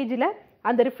ஆரம்ப ஸ்டேஜில்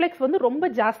அந்த ரிஃப்ளெக்ஸ் வந்து ரொம்ப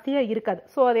ஜாஸ்தியாக இருக்காது.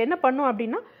 ஸோ அது என்ன பண்ணும்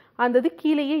அப்படின்னா அந்த இது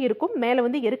கீழேயே இருக்கும், மேலே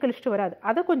வந்து எருக்கழிச்சிட்டு வராது.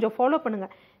 அதை கொஞ்சம் ஃபாலோ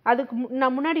பண்ணுங்கள். அதுக்கு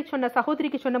நான் முன்னாடி சொன்ன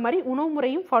சகோதரிக்கு சொன்ன மாதிரி உணவு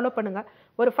முறையும் ஃபாலோ பண்ணுங்கள்.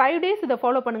 ஒரு 5 days இதை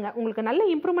ஃபாலோ பண்ணுங்கள். உங்களுக்கு நல்ல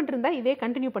இம்ப்ரூவ்மெண்ட் இருந்தால் இதே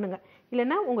கண்டினியூ பண்ணுங்கள்.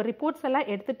 இல்லைனா உங்கள் ரிப்போர்ட்ஸ் எல்லாம்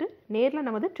எடுத்துகிட்டு நேரில்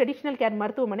நமது ட்ரெடிஷ்னல் கேர்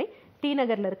மருத்துவமனை டி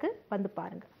நகரில் இருக்குது, வந்து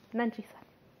பாருங்கள். நன்றி சார்.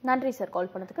 நன்றி சார் கால்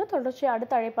பண்ணதுக்கு. தொடர்ச்சி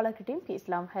அடுத்த அழைப்பாளர்கிட்டையும்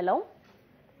பேசலாம். ஹலோ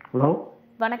ஹலோ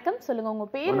வணக்கம், சொல்லுங்க உங்க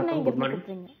பேர் என்ன, எங்க இருந்து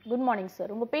கூப்பிடுறீங்க? குட் மார்னிங்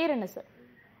சார், உங்க பேர் என்ன சார்?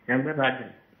 என் பேர்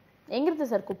ராஜன். எங்க இருந்து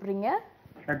சார் கூப்பிடுறீங்க?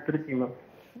 Sir Trichy ma'am.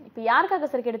 இப்போ யாருக்காக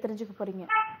சார் கேட்டு தெரிஞ்சுக்க போறீங்க?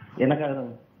 எனக்காக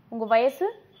தான். உங்க வயசு?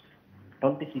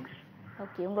 26.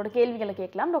 ஓகே, உங்களோட கேள்விகளை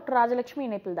கேட்கலாம். டாக்டர் ராஜலட்சுமி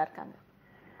இணைப்பில் தான் இருக்காங்க.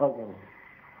 Okay ma'am.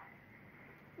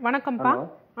 வணக்கம்ப்பா.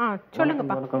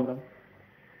 சொல்லுங்கப்பா. வணக்கம் மேம்.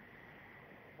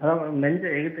 அதான் மேம், நெஞ்சை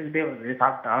இழுத்துக்கிட்டே வருது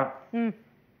சாப்பிட்டா.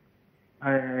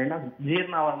 என்ன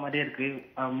ஜீரணம் ஆகிற மாதிரியே இருக்கு.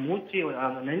 மூச்சு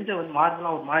அந்த நெஞ்சை வந்து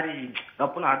மாறுதுலாம் ஒரு மாதிரி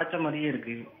கப்புன்னு அடைச்ச மாதிரியே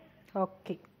இருக்கு.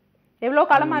 ஓகே, எவ்வளவு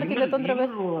காலமா இருக்கு இந்த தொந்தரவு?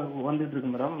 வந்துட்டு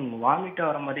இருக்கு மேடம். வாமிட்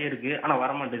வர மாதிரியே இருக்கு, ஆனா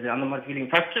வர மாட்டேது. அந்த மாதிரி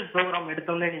ஃபீலிங். ஃபர்ஸ்ட் ப்ரோக்ராம்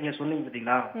எடுத்தோடனே நீங்க சொன்னீங்க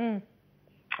பாத்தீங்களா,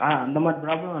 அந்த மாதிரி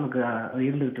ப்ராப்ளம் எனக்கு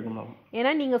இருந்துகிட்டு இருக்கு மேம்.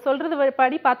 ஏன்னா நீங்க சொல்றது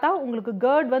படி பார்த்தா உங்களுக்கு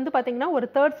GERD வந்து பாத்தீங்கன்னா ஒரு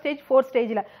 3rd ஸ்டேஜ் 4th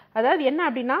ஸ்டேஜ்ல, அதாவது என்ன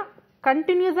அப்படின்னா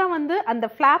கண்டினியூஸா வந்து அந்த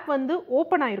ஃபிளாப் வந்து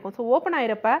ஓப்பன் ஆயிருக்கும். ஸோ ஓப்பன்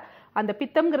ஆயிருப்ப அந்த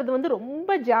பித்தம்ங்கிறது வந்து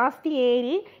ரொம்ப ஜாஸ்தி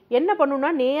ஏறி என்ன பண்ணுன்னா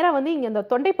நேராக வந்து இங்கே இந்த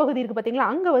தொண்டை பகுதி இருக்குது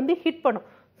பார்த்தீங்களா, அங்கே வந்து ஹிட் பண்ணும்.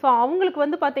 ஸோ அவங்களுக்கு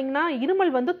வந்து பார்த்தீங்கன்னா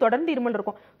இருமல் வந்து தொடர்ந்து இருமல்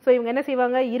இருக்கும். ஸோ இவங்க என்ன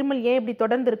செய்வாங்க, இருமல் ஏன் இப்படி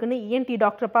தொடர்ந்து இருக்குன்னு ENT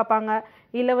டாக்டரை பார்ப்பாங்க,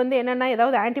 இல்லை வந்து என்னென்னா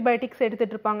ஏதாவது ஆன்டிபயோட்டிக்ஸ்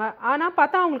எடுத்துகிட்டு இருப்பாங்க. ஆனால்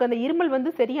பார்த்தா அவங்களுக்கு அந்த இருமல்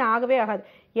வந்து சரியாக ஆகவே ஆகாது.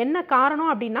 என்ன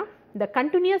காரணம் அப்படின்னா இந்த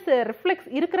கண்டினியூஸ் ரிஃப்ளெக்ஸ்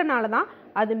இருக்கிறனால தான்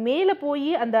அது மேலே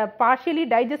போய் அந்த பார்ஷியலி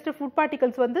டைஜஸ்டிவ் ஃபுட்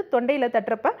பார்ட்டிகல்ஸ் வந்து தொண்டையில்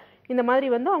தட்டுறப்ப இந்த மாதிரி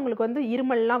வந்து அவங்களுக்கு வந்து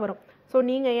இருமல்லாம் வரும். ஸோ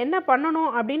நீங்கள் என்ன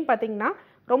பண்ணணும் அப்படின்னு பார்த்தீங்கன்னா,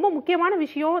 ரொம்ப முக்கியமான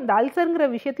விஷயம் இந்த அல்சருங்கிற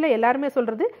விஷயத்தில் எல்லாருமே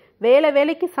சொல்கிறது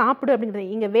வேலைக்கு சாப்பிடு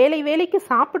அப்படிங்கிறது. இங்கே வேலைக்கு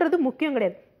சாப்பிட்றது முக்கியம்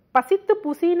கிடையாது. பசித்து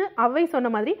புசின்னு அவை சொன்ன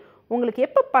மாதிரி உங்களுக்கு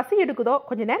எப்போ பசி எடுக்குதோ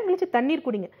கொஞ்சம் நேரம் கழிச்சு தண்ணீர்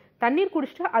குடிங்க. தண்ணீர்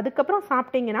குடிச்சிட்டு அதுக்கப்புறம்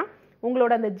சாப்பிட்டீங்கன்னா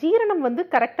உங்களோட அந்த ஜீரணம் வந்து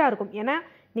கரெக்டாக இருக்கும். ஏன்னா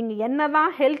நீங்கள் என்ன தான்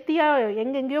ஹெல்த்தியாக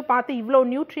எங்கெங்கேயோ பார்த்து இவ்வளோ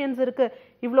நியூட்ரியன்ஸ் இருக்குது,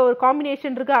 இவ்வளோ ஒரு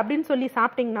காம்பினேஷன் இருக்குது அப்படின்னு சொல்லி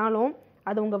சாப்பிட்டிங்கனாலும்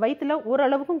அது உங்கள் வயிற்றில்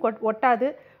ஓரளவுக்கும் ஒட்டாது.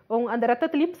 அந்த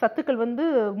ரத்தத்துலேயும் சத்துக்கள் வந்து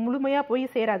முழுமையாக போய்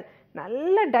சேராது.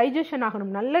 நல்ல டைஜஷன்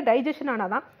ஆகணும். நல்ல டைஜஷன்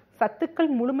ஆனால் தான் சத்துக்கள்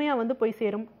முழுமையாக வந்து போய்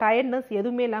சேரும். டயர்ட்னஸ்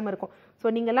எதுவுமே இல்லாமல் இருக்கும். ஸோ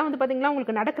நீங்கள்லாம் வந்து பார்த்தீங்கன்னா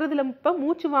உங்களுக்கு நடக்கிறதுல இப்போ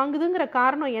மூச்சு வாங்குதுங்கிற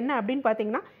காரணம் என்ன அப்படின்னு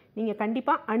பார்த்தீங்கன்னா நீங்கள்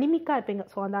கண்டிப்பாக அனிமிக்காக இருப்பீங்க.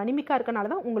 ஸோ அந்த அனிமிக்காக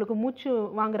இருக்கனால தான் உங்களுக்கு மூச்சு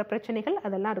வாங்குகிற பிரச்சனைகள்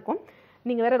அதெல்லாம் இருக்கும்.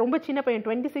 நீங்கள் வேறு ரொம்ப சின்ன பையன்,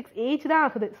 26 ஏஜ் தான்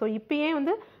ஆகுது. ஸோ இப்போயே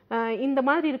வந்து இந்த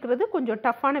மாதிரி இருக்கிறது கொஞ்சம்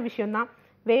டஃப்பான விஷயம்தான்.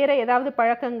 வேறு ஏதாவது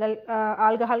பழக்கங்கள்,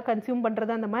 ஆல்கஹால் கன்சியூம்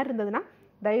பண்ணுறது அந்த மாதிரி இருந்ததுன்னா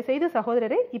தயவுசெய்து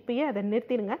சகோதரரே இப்பயே அதை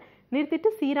நிறுத்திடுங்க.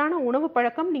 நிறுத்திட்டு சீரான உணவு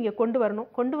பழக்கம் நீங்கள் கொண்டு வரணும்.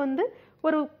 கொண்டு வந்து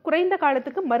ஒரு குறைந்த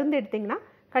காலத்துக்கு மருந்து எடுத்தீங்கன்னா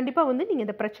கண்டிப்பாக வந்து நீங்கள்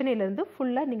இந்த பிரச்சனையிலேருந்து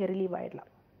ஃபுல்லாக நீங்கள் ரிலீவ் ஆகிடலாம்.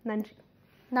 நன்றி.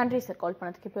 நன்றி சார் கால்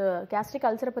பண்ணதுக்கு. இப்போ கேஸ்ட்ரிக்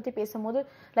அல்சரை பற்றி பேசும்போது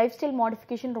லைஃப் ஸ்டைல்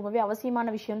மாடிஃபிகேஷன் ரொம்பவே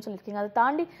அவசியமான விஷயம்னு சொல்லியிருக்கீங்க. அதை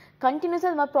தாண்டி கண்டினியூஸாக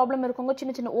அது மாதிரி ப்ராப்ளம் இருக்கவங்க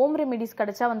சின்ன சின்ன ஹோம் ரெமிடிஸ்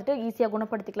கிடைச்சா வந்துட்டு ஈஸியாக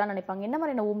குணப்படுத்திக்கலாம்னு நினைப்பாங்க. என்ன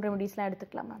மாதிரியான ஹோம் ரெமிடிஸ்லாம்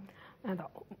எடுத்துக்கலாம் மேம்?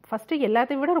 அதான் ஃபஸ்ட்டு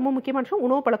எல்லாத்தையும் விட ரொம்ப முக்கியமான விஷயம்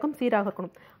உணவு பழக்கம் சீராக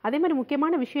இருக்கணும். அதே மாதிரி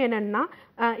முக்கியமான விஷயம் என்னென்னா,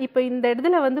 இப்போ இந்த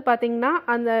இடத்துல வந்து பார்த்திங்கன்னா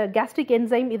அந்த கேஸ்ட்ரிக்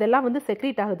என்சைம் இதெல்லாம் வந்து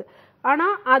செக்ரீட் ஆகுது.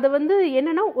 ஆனால் அதை வந்து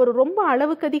என்னென்னா ஒரு ரொம்ப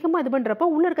அளவுக்கு அதிகமாக இது பண்ணுறப்போ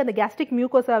உள்ளே இருக்க அந்த கேஸ்ட்ரிக்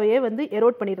மியூக்கோசாவையே வந்து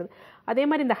எரோட் பண்ணிடுது. அதே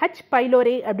மாதிரி இந்த H.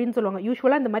 pylori அப்படின்னு சொல்லுவாங்க.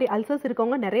 யூஸ்வலாக இந்த மாதிரி அல்சர்ஸ்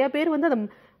இருக்கவங்க நிறைய பேர் வந்து அதை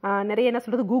நிறைய என்ன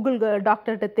சொல்கிறது கூகுள்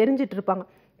டாக்டர்கிட்ட தெரிஞ்சிட்டு இருப்பாங்க.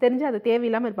 தெரிஞ்சு அது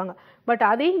தேவையில்லாமல் இருப்பாங்க. பட்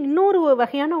அதே இன்னொரு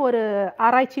வகையான ஒரு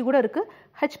ஆராய்ச்சி கூட இருக்குது.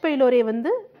 H. pylori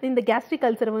வந்து இந்த கேஸ்ட்ரிக்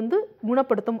அல்சரை வந்து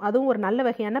குணப்படுத்தும். அதுவும் ஒரு நல்ல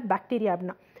வகையான பாக்டீரியா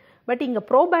அப்படின்னா. பட் இங்கே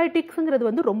ப்ரோபயோட்டிக்ஸுங்கிறது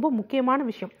வந்து ரொம்ப முக்கியமான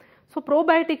விஷயம். ஸோ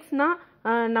ப்ரோபயோட்டிக்ஸ்னால்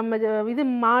நம்ம இது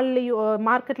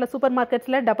மார்க்கெட்டில் சூப்பர்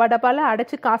மார்க்கெட்ஸில் டப்பாவில்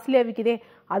அடைச்சி காஸ்ட்லியாக விற்கிதே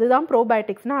அதுதான்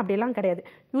ப்ரோபயோட்டிக்ஸ்னால் அப்படியெல்லாம் கிடையாது.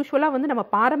 யூஸ்வலாக வந்து நம்ம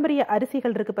பாரம்பரிய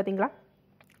அரிசிகள் இருக்குது பார்த்தீங்களா,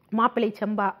 மாப்பிள்ளை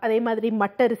சம்பா, அதே மாதிரி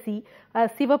மட்டரிசி,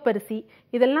 சிவப்பரிசி,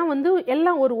 இதெல்லாம் வந்து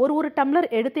எல்லாம் ஒரு டம்ளர்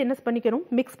எடுத்து என்ன பண்ணிக்கணும்,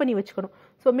 மிக்ஸ் பண்ணி வச்சுக்கணும்.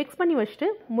 ஸோ மிக்ஸ் பண்ணி வச்சுட்டு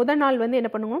முதல் நாள் வந்து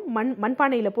என்ன பண்ணுவோம்,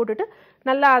 மண்பானையில் போட்டுட்டு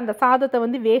நல்லா அந்த சாதத்தை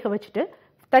வந்து வேக வச்சுட்டு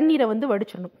தண்ணீரை வந்து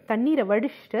வடிச்சிடணும். தண்ணீரை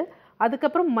வடிச்சிட்டு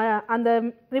அதுக்கப்புறம் அந்த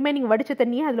ரிமைனிங் வடித்த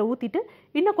தண்ணியை அதில் ஊற்றிட்டு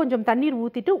இன்னும் கொஞ்சம் தண்ணீர்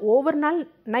ஊற்றிட்டு ஓவர் நாள்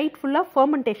நைட் ஃபுல்லாக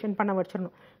ஃபர்மெண்டேஷன் பண்ண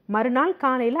வச்சிடணும். மறுநாள்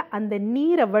காலையில் அந்த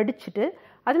நீரை வடிச்சிட்டு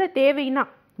அதில் தேவைன்னா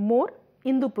மோர்,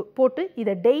 இந்துப்பு போட்டு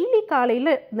இதை டெய்லி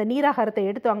காலையில் இந்த நீராகாரத்தை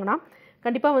எடுத்தாங்கன்னா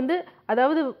கண்டிப்பாக வந்து,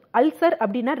 அதாவது அல்சர்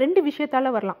அப்படின்னா 2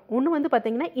 விஷயத்தால் வரலாம். ஒன்று வந்து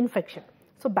பார்த்திங்கன்னா இன்ஃபெக்ஷன்,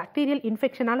 ஸோ பாக்டீரியல்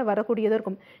இன்ஃபெக்ஷனால் வரக்கூடியதாக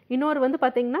இருக்கும். இன்னொரு வந்து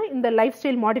பார்த்திங்கன்னா இந்த life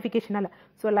style மாடிஃபிகேஷனால்.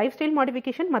 So life style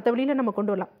modification மற்ற வழியில் நம்ம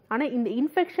கொண்டு வரலாம். ஆனால் இந்த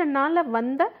இன்ஃபெக்ஷனால்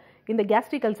வந்த இந்த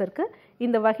கேஸ்ட்ரிக் அல்சருக்கு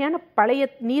இந்த வகையான பழைய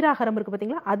நீராகாரம் இருக்குது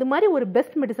பார்த்தீங்களா, அது மாதிரி ஒரு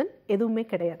பெஸ்ட் மெடிசன் எதுவுமே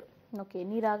கிடையாது. ஓகே,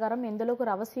 நீராகாரம் எந்த அளவுக்கு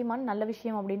ஒரு அவசியமான நல்ல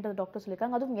விஷயம் அப்படின்றது டாக்டர்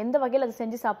சொல்லியிருக்காங்க. அதுவும் எந்த வகையில் அதை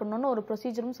செஞ்சு சாப்பிடணும்னு ஒரு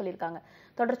ப்ரொசீஜரும் சொல்லியிருக்காங்க.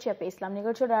 தொடர்ச்சியாக பேசலாம்.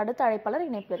 நிகழ்ச்சியோட அடுத்த அழைப்பாளர்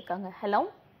இணைப்பில் இருக்காங்க. ஹலோ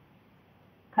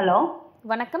ஹலோ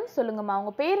வணக்கம், சொல்லுங்கம்மா.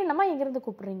 உங்கள் பேர் என்னம்மா, எங்கேருந்து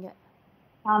கூப்பிடுறீங்க?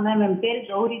 மேம் என் பேர்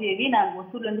கௌரி தேவி, நான்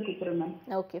ஒசூர்லேருந்து கூப்பிடுறேன் மேம்.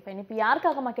 Okay fine. இப்போ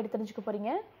யாருக்காகம்மா கேட்டு தெரிஞ்சுக்க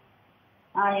போறீங்க?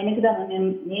 எனக்கு தான் மேம்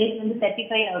ஏஜ் வந்து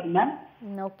 35 ஆகுது மேம்.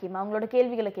 ஓகேம்மா, உங்களோட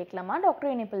கேள்விகளை கேட்கலாமா?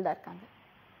 டாக்டர் இணைப்பில் தான் இருக்காங்க.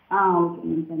 Okay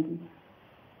ma'am, thank you.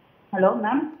 Hello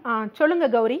ma'am. சொல்லுங்க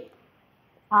கௌரி.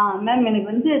 மேம் எனக்கு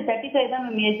வந்து 35 தான்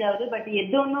மேம் ஏஜ் ஆகுது. பட்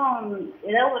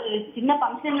ஏதாவது ஒரு சின்ன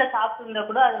ஃபங்க்ஷன்ல சாப்பிட்டுருந்தா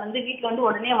கூட அது வந்து வீட்டில் வந்து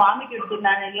உடனே வாமிட் எடுத்து.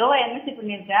 நான் யோகா எம்எஸ்சி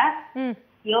பண்ணியிருக்கேன்.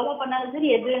 யோகா பண்ணாலும்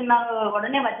சரி எது நான்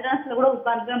உடனே வஜ்ராசனத்துல கூட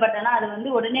உட்காந்துப்பேன். பட் ஆனால் அது வந்து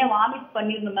உடனே வாமிட்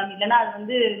பண்ணிடணும் மேம். இல்லைன்னா அது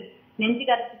வந்து நெஞ்சு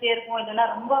கரைச்சிட்டே இருக்கும். இல்லைன்னா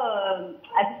ரொம்ப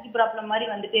அசிடிட்டி ப்ராப்ளம் மாதிரி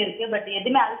வந்துட்டே இருக்கு. பட்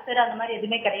எதுவுமே அல்சர் அந்த மாதிரி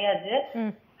எதுவுமே கிடையாது.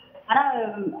 ஆனா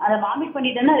அதை வாமிட்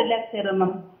பண்ணிட்டேன்னா ரிலாக்ஸ் ஆயிடும்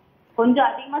மேம். கொஞ்சம்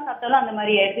அதிகமா சாப்பிட்டாலும் அந்த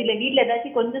மாதிரி ஆயிடுது. இல்லை வீட்டில்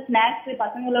ஏதாச்சும் கொஞ்சம் ஸ்நாக்ஸ்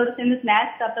பசங்களோட சேர்ந்து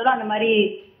ஸ்நாக்ஸ் சாப்பிட்டாலும் அந்த மாதிரி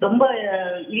ரொம்ப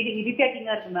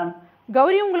இரிட்டேட்டிங்கா இருக்கு மேம்.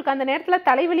 கௌரி, உங்களுக்கு அந்த நேரத்துல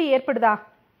தலைவலி ஏற்படுதா?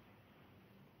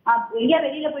 எங்கேயா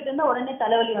வெளியில போயிட்டு வந்தா உடனே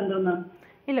தலைவலி வந்துடும் மேம்.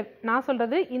 இல்ல, நான்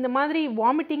சொல்றது இந்த மாதிரி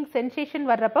வாமிட்டிங் சென்சேஷன்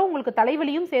வர்றப்ப உங்களுக்கு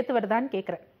தலைவலியும் சேர்த்து வருதான்னு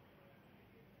கேக்குறேன்.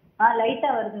 லைட்டா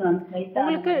வருது மேம்.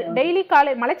 உங்களுக்கு டெய்லி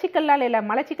காலை மலச்சிக்கல்லாம் இல்ல?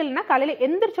 மலச்சிக்கல்னா காலையில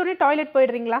எந்திரிச்ச உடனே டாய்லெட்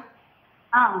போயிடுறீங்களா?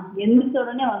 எந்திரிச்ச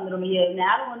உடனே வந்துடும்.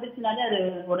 ஞாபகம் வந்துருச்சுனாலே அது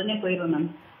உடனே போயிடும் மேம்.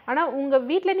 ஆனா உங்க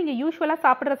வீட்டுல நீங்க யூஸ்வலா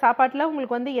சாப்பிடுற சாப்பாட்டுல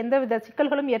உங்களுக்கு வந்து எந்த வித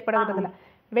சிக்கல்களும் ஏற்படுறது இல்ல.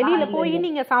 வெளியில போய்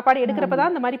நீங்க சாப்பாடு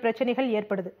எடுக்கிறப்பதான் இந்த மாதிரி பிரச்சனைகள்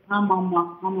ஏற்படுது. ஆமா ஆமா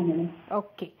ஆமா மேடம்.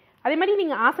 ஓகே. அதே மாதிரி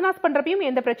நீங்க ஆசனாஸ் பண்றப்பையும்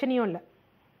எந்த பிரச்சனையும் இல்ல?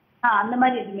 அந்த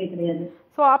மாதிரி எதுவுமே கிடையாது.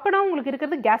 ஸோ அப்போனா உங்களுக்கு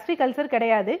இருக்கிறது கேஸ்ட்ரிக் அல்சர்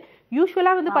கிடையாது.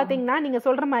 யூஸ்வலாக வந்து பார்த்தீங்கன்னா நீங்கள்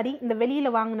சொல்கிற மாதிரி இந்த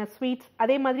வெளியில் வாங்கின ஸ்வீட்ஸ்,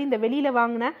 அதே மாதிரி இந்த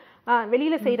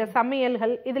வெளியில் செய்கிற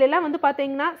சமையல்கள் இதுலெல்லாம் வந்து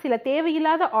பார்த்தீங்கன்னா சில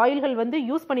தேவையில்லாத ஆயில்கள் வந்து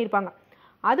யூஸ் பண்ணியிருப்பாங்க.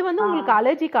 அது வந்து உங்களுக்கு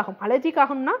அலர்ஜிக்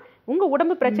ஆகும்னா உங்கள்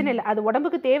உடம்பு பிரச்சனை இல்லை, அது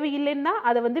உடம்புக்கு தேவையில்லைன்னா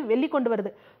அதை வந்து வெளிக்கொண்டு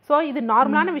வருது. ஸோ இது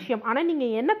நார்மலான விஷயம். ஆனால்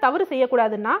நீங்கள் என்ன தவறு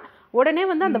செய்யக்கூடாதுன்னா உடனே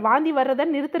வந்து அந்த வாந்தி வர்றதை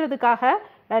நிறுத்துறதுக்காக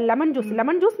லெமன்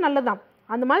ஜூஸ் நல்லதான்,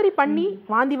 அந்த மாதிரி பண்ணி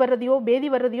வாந்தி வர்றதையோ பேதி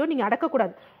வர்றதையோ நீங்க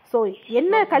அடக்கக்கூடாது. ஸோ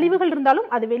என்ன கழிவுகள் இருந்தாலும்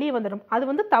அது வெளியே வந்துடும். அது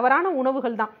வந்து தவறான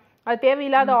உணவுகள் தான். அது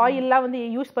தேவையில்லாத ஆயில்லாம் வந்து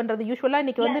யூஸ் பண்றது யூஸ்வலா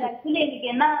இன்னைக்கு வந்து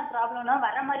என்ன ப்ராப்ளம்னா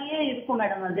வர மாதிரியே இருக்கும்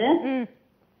மேடம்.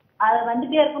 அது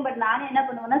வந்துட்டே இருக்கும். பட் நானே என்ன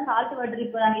பண்ணுவேன்னா சால்ட் வாட்டர்,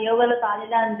 இப்போ நாங்கள் யோகால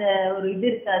காலையில அந்த ஒரு இது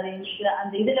இருக்காது எனக்கு,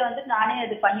 அந்த இதுல வந்து நானே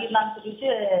அது பண்ணிடலாம்னு சொல்லிட்டு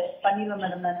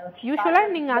பண்ணிடுவேன் மேடம். யூஸ்வலா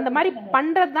நீங்க அந்த மாதிரி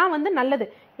பண்றது தான் வந்து நல்லது.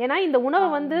 ஏன்னா இந்த உணவை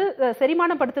வந்து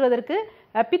செரிமானப்படுத்துவதற்கு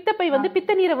பித்தப்பை வந்து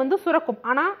பித்த நீரை வந்து சுரக்கும்.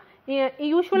 ஆனா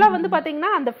யூஸ்வலா வந்து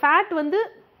பாத்தீங்கன்னா அந்த ஃபேட் வந்து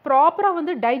ப்ராப்பரா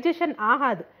வந்து டைஜஷன்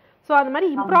ஆகாது. ஸோ அந்த மாதிரி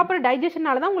இம்ப்ராப்பர்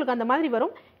டைஜஷனால தான் உங்களுக்கு அந்த மாதிரி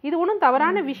வரும். இது ஒன்றும்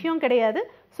தவறான விஷயம் கிடையாது.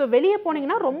 ஸோ வெளியே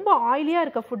போனீங்கன்னா ரொம்ப ஆயிலியாக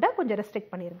இருக்க ஃபுட்டை கொஞ்சம்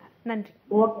ரெஸ்ட்ரிக்ட் பண்ணிடுங்க. நன்றி.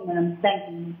 Okay madam,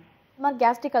 thank you. இந்த மாதிரி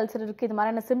கேஸ்ட்ரிக் அல்சர் இருக்குது, இது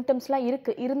மாதிரியான சிம்டம்ஸ்லாம்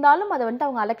இருக்குது. இருந்தாலும் அதை வந்துட்டு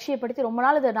அவங்க அலட்சியப்படுத்தி ரொம்ப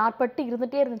நாள் அதை நாட்பட்டு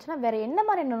இருந்துகிட்டே இருந்துச்சுன்னா வேற என்ன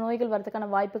மாதிரியான நோய்கள்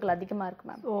வரதுக்கான வாய்ப்புகள் அதிகமாக இருக்கு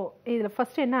மேம்? ஸோ இதில்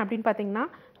ஃபர்ஸ்ட் என்ன அப்படின்னு பார்த்தீங்கன்னா,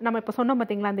 நம்ம இப்போ சொன்னோம்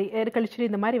பார்த்தீங்களா, அந்த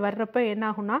ஏற்கழிச்சு இந்த மாதிரி வர்றப்ப என்ன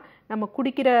ஆகும்னா நம்ம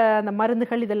குடிக்கிற அந்த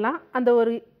மருந்துகள் இதெல்லாம் அந்த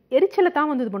ஒரு எரிச்சலை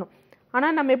தான் வந்து இது பண்ணும்.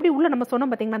 ஆனால் நம்ம எப்படி உள்ள நம்ம சொன்னோம்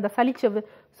பார்த்தீங்கன்னா அந்த சளிச்சவு,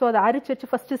 ஸோ அதை அரிச்சு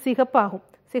ஃபஸ்ட்டு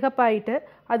சிகப்பாயிட்டு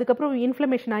அதுக்கப்புறம்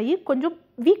இன்ஃப்ளமேஷன் ஆகி கொஞ்சம்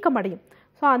வீக்கம் அடையும்.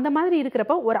 ஸோ அந்த மாதிரி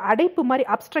இருக்கிறப்ப ஒரு அடைப்பு மாதிரி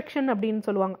அப்ஸ்ட்ரக்ஷன் அப்படின்னு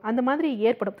சொல்லுவாங்க, அந்த மாதிரி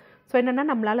ஏற்படும். ஸோ என்னென்னா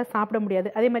நம்மளால் சாப்பிட முடியாது.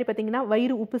 அதே மாதிரி பார்த்திங்கன்னா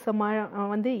வயிறு உப்புசமாக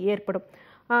வந்து ஏற்படும்.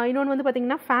 இன்னொன்று வந்து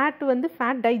பார்த்திங்கன்னா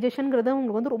ஃபேட் டைஜஷனுங்கிறது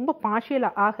உங்களுக்கு வந்து ரொம்ப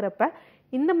பார்ஷியலாக ஆகிறப்ப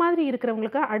இந்த மாதிரி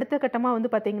இருக்கிறவங்களுக்கு அடுத்த கட்டமாக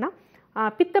வந்து பார்த்திங்கன்னா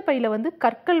பித்தப்பையில் வந்து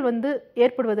கற்கள் வந்து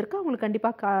ஏற்படுவதற்கு அவங்களுக்கு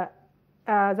கண்டிப்பாக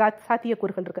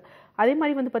சாத்தியக்கூறுகள் இருக்குது. அதே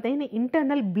மாதிரி வந்து பார்த்தீங்கன்னா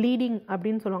இன்டர்னல் ப்ளீடிங்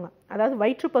அப்படின்னு சொல்லுவாங்க. அதாவது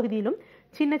வயிற்றுப்பகுதியிலும்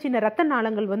சின்ன சின்ன ரத்த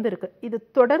நாளங்கள் வந்து இருக்குது. இது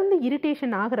தொடர்ந்து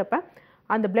இரிட்டேஷன் ஆகிறப்ப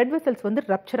அந்த பிளட் வெசல்ஸ் வந்து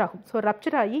ரப்சர் ஆகும். ஸோ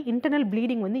ரப்சர் ஆகி இன்டர்னல்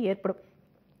ப்ளீடிங் வந்து ஏற்படும்.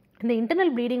 இந்த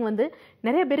இன்டர்னல் ப்ளீடிங் வந்து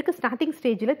நிறைய பேருக்கு ஸ்டார்டிங்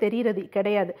ஸ்டேஜில் தெரிகிறது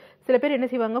கிடையாது. சில பேர் என்ன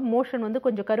செய்வாங்க, மோஷன் வந்து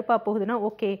கொஞ்சம் கருப்பாக போகுதுன்னா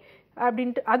ஓகே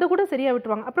அப்படின்ட்டு அதை கூட சரியாக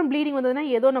விட்டுருவாங்க. அப்புறம் ப்ளீடிங் வந்ததுன்னா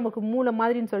ஏதோ நமக்கு மூளை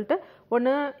மாதிரின்னு சொல்லிட்டு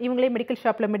ஒன்று இவங்களே மெடிக்கல்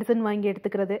ஷாப்பில் மெடிசன் வாங்கி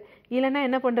எடுத்துக்கிறது, இல்லைன்னா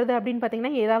என்ன பண்ணுறது அப்படின்னு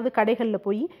பார்த்தீங்கன்னா ஏதாவது கடைகளில்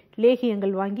போய்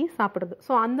லேகியங்கள் வாங்கி சாப்பிட்றது.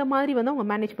 ஸோ அந்த மாதிரி வந்து அவங்க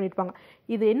மேனேஜ் பண்ணியிருப்பாங்க.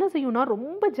 இது என்ன செய்யும்னா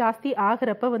ரொம்ப ஜாஸ்தி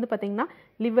ஆகிறப்ப வந்து பார்த்திங்கன்னா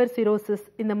லிவர் சிரோசிஸ்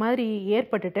இந்த மாதிரி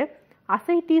ஏற்பட்டுட்டு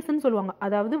அசைட்டிஸ்ன்னு சொல்லுவாங்க.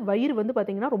 அதாவது வயிறு வந்து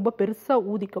பார்த்திங்கன்னா ரொம்ப பெருசாக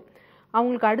ஊதிக்கும்.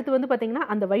 அவங்களுக்கு அடுத்து வந்து பார்த்திங்கன்னா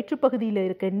அந்த வயிற்றுப்பகுதியில்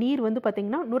இருக்க நீர் வந்து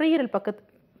பார்த்திங்கன்னா நுரையீரல்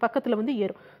பக்கத்தில் வந்து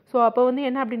ஏறும். ஸோ அப்போ வந்து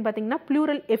என்ன அப்படின்னு பார்த்தீங்கன்னா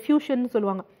ப்ளூரல் எஃப்யூஷன்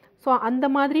சொல்லுவாங்க. ஸோ அந்த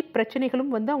மாதிரி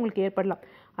பிரச்சனைகளும் வந்து அவங்களுக்கு ஏற்படலாம்.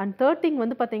 அண்ட் தேர்ட் திங்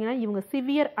வந்து பார்த்திங்கன்னா இவங்க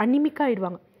சிவியர் அனிமிக்காக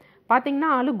ஆயிடுவாங்க.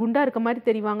 பார்த்திங்கன்னா ஆளு குண்டாக இருக்க மாதிரி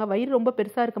தெரிவாங்க, வயிறு ரொம்ப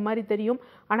பெருசாக இருக்க மாதிரி தெரியும்.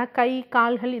 ஆனால் கை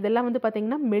கால்கள் இதெல்லாம் வந்து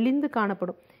பார்த்திங்கன்னா மெலிந்து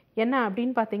காணப்படும். என்ன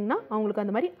அப்படின்னு பார்த்தீங்கன்னா அவங்களுக்கு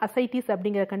அந்த மாதிரி அசைட்டிஸ்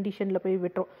அப்படிங்கிற கண்டிஷனில் போய்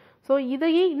விட்டுரும். ஸோ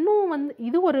இதையே இன்னும் வந்து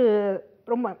இது ஒரு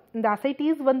ரொம்ப இந்த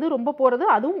அசைட்டிஸ் வந்து ரொம்ப போகிறது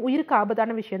அதுவும் உயிருக்கு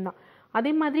ஆபத்தான விஷயம்தான்.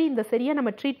 அதே மாதிரி இந்த சரியாக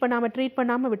நம்ம ட்ரீட்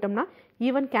பண்ணாமல் விட்டோம்னா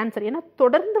ஈவன் கேன்சர். ஏன்னா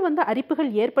தொடர்ந்து வந்து அரிப்புகள்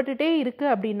ஏற்பட்டுகிட்டே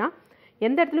இருக்குது அப்படின்னா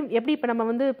எந்த இடத்துலையும் எப்படி இப்போ நம்ம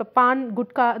வந்து இப்போ பான்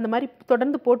குட்கா அந்த மாதிரி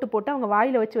தொடர்ந்து போட்டு அவங்க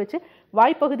வாயில் வச்சு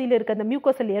வாய்ப்பகுதியில் இருக்க அந்த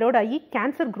மியூக்கோசல் எரோட் ஆகி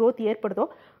கேன்சர் க்ரோத் ஏற்படுதோ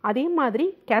அதே மாதிரி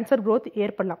கேன்சர் க்ரோத்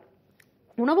ஏற்படலாம்.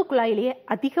 உணவு குழாயிலேயே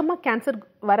அதிகமாக கேன்சர்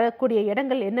வரக்கூடிய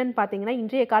இடங்கள் என்னன்னு பார்த்தீங்கன்னா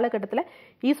இன்றைய காலகட்டத்தில்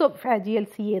ஈசோஃபேஜியல்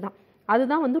சிஏ தான்.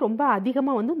 அதுதான் வந்து ரொம்ப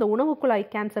அதிகமாக வந்து இந்த உணவு குழாய்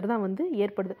கேன்சர் தான் வந்து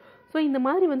ஏற்படுது. ஸோ இந்த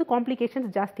மாதிரி வந்து காம்ப்ளிகேஷன்ஸ்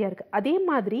ஜாஸ்தியாக இருக்குது. அதே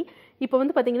மாதிரி இப்போ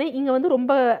வந்து பார்த்திங்கன்னா இங்கே வந்து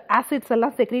ரொம்ப ஆசிட்ஸ்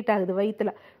எல்லாம் செக்ரீட் ஆகுது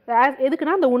வயிற்றில்.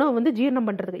 எதுக்குன்னா அந்த உணவு வந்து ஜீரணம்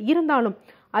பண்ணுறதுக்கு. இருந்தாலும்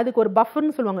அதுக்கு ஒரு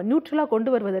பஃபர்னு சொல்லுவாங்க, நியூட்ரலாக கொண்டு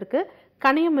வருவதற்கு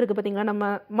கணையம் இருக்குது பார்த்தீங்களா,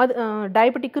 நம்ம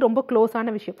டயபெட்டிக்கு ரொம்ப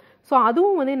க்ளோஸான விஷயம். ஸோ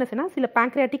அதுவும் வந்து என்ன செய்யணும், சில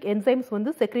பேங்க்ரியாட்டிக் என்சைம்ஸ்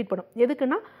வந்து செக்ரீட் பண்ணும்.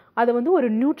 எதுக்குன்னா அதை வந்து ஒரு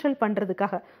நியூட்ரல்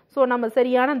பண்ணுறதுக்காக. ஸோ நம்ம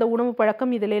சரியான அந்த உணவு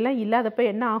பழக்கம் இதில் எல்லாம் இல்லாதப்ப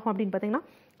என்ன ஆகும் அப்படின்னு பார்த்தீங்கன்னா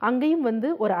அங்கேயும் வந்து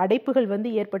ஒரு அடைப்புகள் வந்து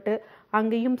ஏற்பட்டு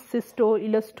அங்கேயும் சிஸ்டோ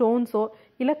இல்லை ஸ்டோன்ஸோ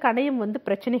இல்லை கணையம் வந்து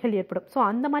பிரச்சனைகள் ஏற்படும். ஸோ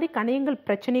அந்த மாதிரி கணையங்கள்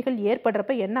பிரச்சனைகள்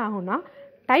ஏற்படுறப்ப என்ன ஆகும்னா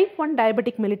டைப் 1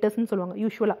 டயபெட்டிக் மெலிட்டஸ்ன்னு சொல்லுவாங்க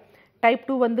யூஸ்வலாக. டைப்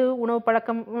 2 வந்து உணவு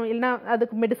பழக்கம் இல்லைன்னா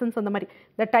அதுக்கு மெடிசன்ஸ் அந்த மாதிரி.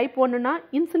 இந்த டைப் 1னா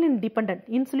இன்சுலின் டிபெண்ட்,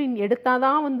 இன்சுலின் எடுத்தால்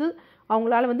தான் வந்து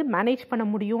அவங்களால வந்து மேனேஜ் பண்ண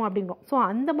முடியும் அப்படிங்கிறோம். ஸோ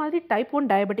அந்த மாதிரி டைப் 1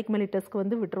 டயபெட்டிக் மெலிட்டஸ்க்கு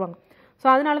வந்து விட்டுருவாங்க. ஸோ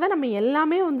அதனால தான் நம்ம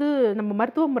எல்லாமே வந்து நம்ம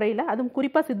மருத்துவ முறையில், அதுவும்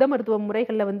குறிப்பாக சித்த மருத்துவ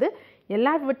முறைகளில் வந்து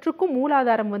எல்லாவற்றுக்கும்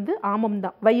மூலாதாரம் வந்து ஆமம்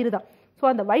தான், வயிறு தான். ஸோ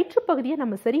அந்த வயிற்று பகுதியை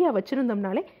நம்ம சரியாக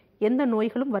வச்சுருந்தோம்னாலே எந்த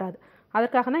நோய்களும் வராது.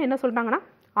 அதற்காக தான் என்ன சொல்கிறாங்கன்னா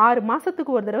 6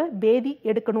 மாதத்துக்கு ஒரு தடவை பேதி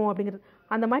எடுக்கணும் அப்படிங்கிறது.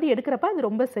 அந்த மாதிரி எடுக்கிறப்ப அது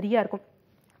ரொம்ப சரியாக இருக்கும்.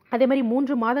 அதே மாதிரி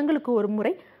 3 மாதங்களுக்கு ஒரு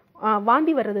முறை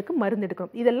வாந்தி வர்றதுக்கு மருந்து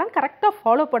எடுக்கணும். இதெல்லாம் கரெக்டாக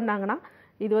ஃபாலோ பண்ணாங்கன்னா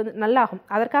இது வந்து நல்லாகும்.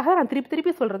 அதற்காக நான்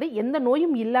திருப்பி சொல்கிறது, எந்த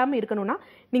நோயும் இல்லாமல் இருக்கணும்னா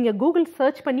நீங்கள் கூகுள்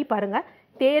சர்ச் பண்ணி பாருங்கள்,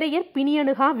 தேரையர்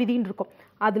பிணியணுகா விதின்னு இருக்கும்.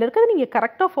 அதில் இருக்கிறது நீங்கள்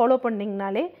கரெக்டாக ஃபாலோ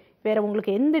பண்ணிங்கனாலே வேறு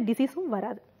உங்களுக்கு எந்த டிசீஸும்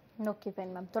வராது. ஓகே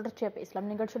ஃபைன் மேம், தொடர்ச்சியாக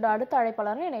பேசலாம். நிகழ்ச்சியோட அடுத்த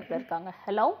அழைப்பாளரும் இணைப்பில் இருக்காங்க.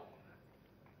 Hello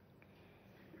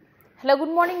hello,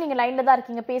 good morning. நீங்கள் லைனில் தான்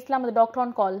இருக்கீங்க, பேசலாம். அது டாக்டர்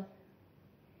ஆன் கால்.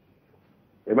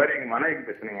 மனைவிக்கு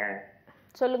பேசுனீங்க.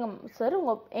 சொல்லுங்க சார்,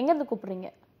 எங்கேருந்து கூப்பிடுறீங்க?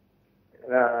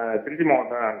 திருச்சி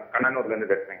மாவட்டம் கண்ணனூர்ல இருந்து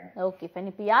பேசுறேங்க. Okay fine.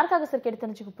 இப்போ யாருக்காக சார் கேட்டு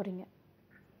தெரிஞ்சு கூப்பிடுறீங்க?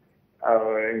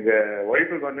 எங்க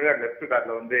ஒய்ஃபுக்கு வந்து லெஃப்ட்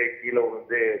கார்ல வந்து கீழே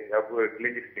வந்து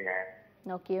கிழிஞ்சிருச்சுங்க.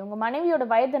 ஓகே, உங்க மனைவியோட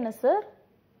வயது என்ன சார்?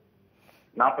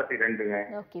 42ங்க.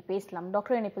 ஓகே, பேசலாம்.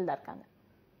 டாக்டர் இணைப்பில் தான் இருக்காங்க.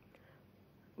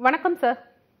 வணக்கம் சார்.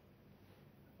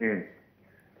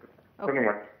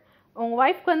 சொல்லுங்க. உங்க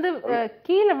ஒய்ஃப்க்கு வந்து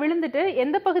கீழே விழுந்துட்டு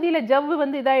எந்த பகுதியில ஜவ்வு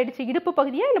வந்து இதாயிடுச்சு? இடுப்பு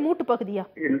பகுதியா இல்ல மூட்டு பகுதியா?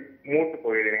 மூட்டு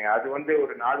பகுதிங்க. அது வந்து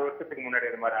ஒரு 4 வருஷத்துக்கு முன்னாடி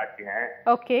அது மாதிரி ஆச்சுங்க.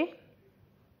 ஓகே.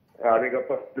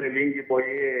 அதுக்கப்புறம் வீங்கி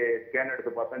போய் ஸ்கேன்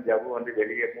எடுத்து பார்த்தா ஜவ்வு வந்து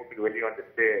வெளியே, மூட்டுக்கு வெளியே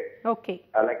வந்துட்டு. ஓகே.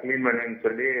 அதெல்லாம் கிளீன் பண்ணுன்னு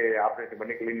சொல்லி ஆப்ரேஷன்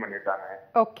பண்ணி கிளீன் பண்ணிட்டாங்க.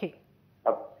 ஓகே.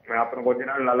 அப்புறம் கொஞ்ச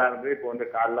நாள் நல்லா இருந்து இப்போ வந்து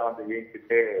கால்லாம் வந்து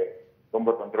வீங்கிட்டு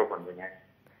ரொம்ப தொந்தரவு பண்ணுங்க.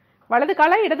 வலது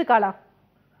காலா இடது காலா?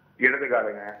 இடது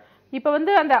காலுங்க. இப்போ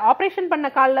வந்து அந்த ஆபரேஷன் பண்ண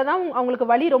காலில் தான் அவங்களுக்கு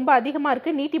வலி ரொம்ப அதிகமா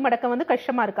இருக்கு, நீட்டி மடக்க வந்து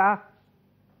கஷ்டமா இருக்கா?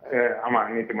 ஆமா,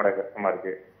 நீட்டி மடக்க கஷ்டமா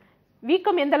இருக்கு.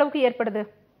 வீக்கம் எந்த அளவுக்கு ஏற்படுது?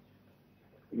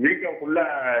 வீக்கம் ஃபுல்லா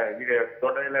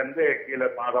தொடையில இருந்து கீழே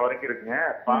பாதம் வரைக்கும் இருக்குங்க.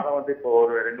 பாதம் வந்து இப்போ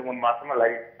ஒரு 2-3 மாசமா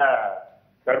லைட்டா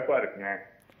கருப்பா இருக்குங்க.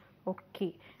 ஓகே.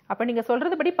 அப்ப நீங்க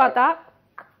சொல்றது படி பார்த்தா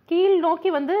கீழ்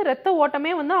நோக்கி வந்து ரத்த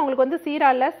ஓட்டமே வந்து அவங்களுக்கு வந்து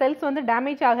சீரால, செல்ஸ் வந்து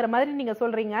டேமேஜ் ஆகுற மாதிரி நீங்க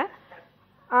சொல்றீங்க.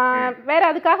 வேற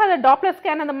அதுக்காக அந்த டாப்லர்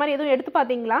ஸ்கேன் அந்த மாதிரி எதுவும் எடுத்து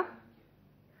பாத்தீங்களா?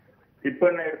 இப்ப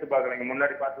என்ன எடுத்து பாக்கலங்க,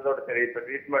 முன்னாடி பார்த்ததோட சரி. இப்ப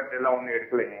ட்ரீட்மெண்ட் எல்லாம் ஒண்ணும்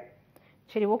எடுக்கலைங்க.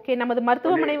 சரி, ஓகே. நமது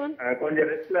மருத்துவமனை வந்து கொஞ்சம்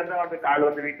ரெஸ்ட்ல இருந்தா வந்து கால்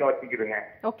வந்து வீக்கம் வச்சுக்கிடுங்க.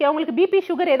 ஓகே. உங்களுக்கு பிபி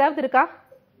சுகர் ஏதாவது இருக்கா?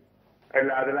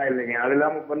 இல்ல, அதெல்லாம் இல்லைங்க. அது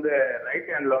இல்லாம வந்து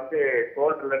ரைட் ஹேண்ட்ல வந்து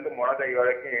ஷோல்டர்ல இருந்து முழங்கை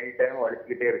வரைக்கும் எனி டைம்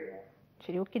வலிச்சுக்கிட்டே இருக்குங்க.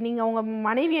 சரி, ஓகே. நீங்கள் உங்கள்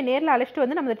மனைவியை நேரில் அழைச்சிட்டு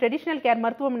வந்து நம்ம ட்ரெடிஷ்னல் கேர்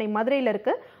மருத்துவமனை மதுரையில்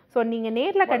இருக்குது. ஸோ நீங்கள்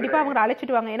நேரில் கண்டிப்பாக அவங்களை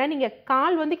அழைச்சிட்டு வாங்க. ஏன்னா நீங்கள்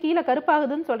கால் வந்து கீழே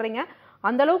கருப்பாகுதுன்னு சொல்கிறீங்க.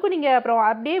 அந்த அளவுக்கு நீங்கள் அப்புறம்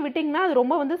அப்படியே விட்டிங்கன்னா அது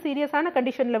ரொம்ப வந்து சீரியஸான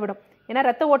கண்டிஷனில் விடும். ஏன்னா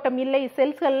ரத்த ஓட்டம் இல்லை,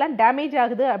 செல்ஸ்கள்லாம் டேமேஜ்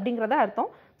ஆகுது அப்படிங்கிறத அர்த்தம்.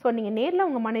 ஸோ நீங்கள் நேரில்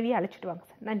உங்கள் மனைவியை அழைச்சிட்டு வாங்க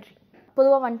சார். நன்றி.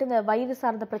 பொதுவாக வந்துட்டு இந்த வயிறு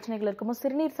சார்ந்த பிரச்சனைகள் இருக்குமோ,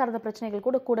 சிறுநீர் சார்ந்த பிரச்சனைகள்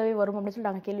கூடவே வரும் அப்படின்னு சொல்லி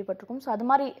நாங்கள் கேள்விப்பட்டிருக்கோம். ஸோ அது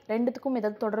மாதிரி ரெண்டுத்துக்கும்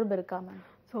ஏதாவது தொடர்பு இருக்கா மேம்?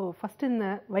 ஸோ ஃபஸ்ட்டு இந்த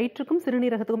வயிற்றுக்கும்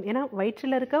சிறுநீரகத்துக்கும், ஏன்னா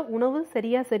வயிற்றில் இருக்க உணவு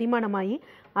சரியாக செரிமானமாகி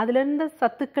அதுலேருந்து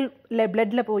சத்துக்கள்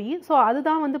பிளட்டில் போய் ஸோ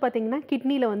அதுதான் வந்து பார்த்திங்கன்னா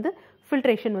கிட்னியில் வந்து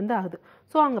ஃபில்ட்ரேஷன் வந்து ஆகுது.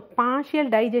 ஸோ அங்கே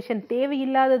பார்ஷியல் டைஜஷன்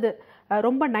தேவையில்லாதது,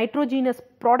 ரொம்ப நைட்ரோஜீனஸ்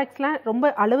ப்ராடக்ட்ஸ்லாம்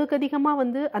ரொம்ப அளவுக்கு அதிகமாக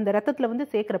வந்து அந்த ரத்தத்தில் வந்து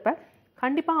சேர்க்குறப்ப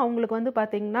கண்டிப்பாக அவங்களுக்கு வந்து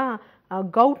பார்த்திங்கன்னா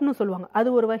கவுட்னு சொல்லுவாங்க. அது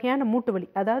ஒரு வகையான மூட்டு வலி.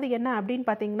 அதாவது என்ன அப்படின்னு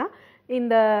பார்த்தீங்கன்னா,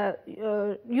 இந்த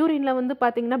யூரினில் வந்து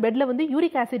பார்த்திங்கன்னா பெட்டில் வந்து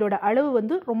யூரிக் ஆசிடோட அளவு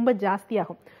வந்து ரொம்ப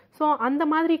ஜாஸ்தியாகும். ஸோ அந்த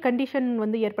மாதிரி கண்டிஷன்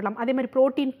வந்து ஏற்படலாம். அதே மாதிரி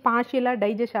ப்ரோட்டீன் பார்ஷியலாக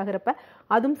டைஜஸ்ட் ஆகிறப்ப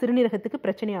அதுவும் சிறுநீரகத்துக்கு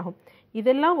பிரச்சனையாகும்.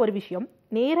 இதெல்லாம் ஒரு விஷயம்.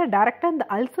 நேராக டேரெக்டாக இந்த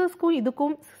அல்சர்ஸ்க்கும்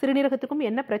இதுக்கும் சிறுநீரகத்துக்கும்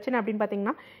என்ன பிரச்சனை அப்படின்னு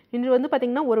பார்த்தீங்கன்னா, இன்று வந்து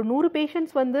பார்த்திங்கன்னா ஒரு 100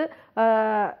 பேஷண்ட்ஸ் வந்து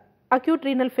அக்யூட்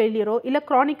ரீனல் ஃபெயிலியரோ இல்லை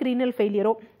க்ரானிக் ரீனல்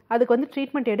ஃபெயிலியரோ அதுக்கு வந்து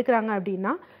ட்ரீட்மெண்ட் எடுக்கிறாங்க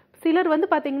அப்படின்னா, சிலர் வந்து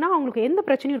பார்த்திங்கன்னா அவங்களுக்கு எந்த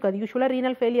பிரச்சனையும் இருக்காது. யூஸ்வலாக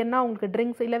ரீனல் ஃபெயிலியர்னா அவங்களுக்கு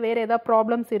ட்ரிங்க்ஸ் இல்லை வேறு ஏதாவது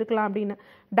ப்ராப்ளம்ஸ் இருக்கலாம் அப்படின்னு,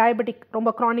 டயபெட்டிக் ரொம்ப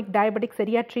க்ரானிக் டயபெட்டிக்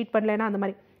சரியாக ட்ரீட் பண்ணலைன்னா அந்த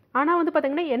மாதிரி. ஆனால் வந்து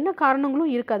பார்த்தீங்கன்னா என்ன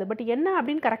காரணங்களும் இருக்காது. பட் என்ன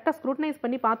அப்படின்னு கரெக்டாக ஸ்க்ரூட்டனைஸ்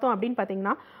பண்ணி பார்த்தோம் அப்படின்னு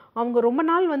பார்த்தீங்கன்னா, அவங்க ரொம்ப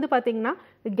நாள் வந்து பார்த்தீங்கன்னா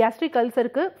கேஸ்ட்ரிக்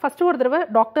அல்சருக்கு ஃபஸ்ட்டு ஒரு தடவை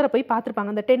டாக்டரை போய்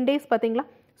பார்த்துருப்பாங்க. அந்த 10 days பார்த்தீங்களா,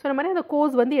 ஸோ இந்த மாதிரி அந்த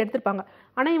கோர்ஸ் வந்து எடுத்திருப்பாங்க.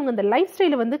 ஆனால் இவங்க இந்த லைஃப்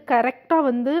ஸ்டைலை வந்து கரெக்டாக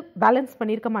வந்து பேலன்ஸ்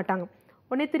பண்ணியிருக்க மாட்டாங்க.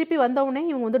 உடனே திருப்பி வந்தவுடனே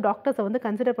இவங்க வந்து டாக்டர்ஸை வந்து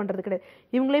கன்சிடர் பண்ணுறது கிடையாது.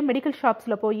 இவங்களே மெடிக்கல்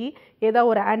ஷாப்ஸில் போய் ஏதாவது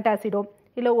ஒரு ஆன்டாசிடோ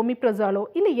இல்லை ஒமிப்ரஸாலோ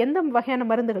இல்லை எந்த வகையான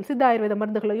மருந்துகள் சித்த ஆயுர்வேத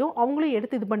மருந்துகளையும் அவங்களும்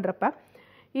எடுத்து இது பண்ணுறப்ப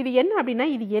இது என்ன அப்படின்னா,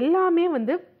 இது எல்லாமே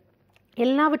வந்து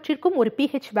எல்லாவற்றிற்கும் ஒரு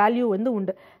pH வேல்யூ வந்து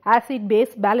உண்டு. ஆசிட்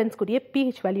பேஸ் பேலன்ஸ்க்குரிய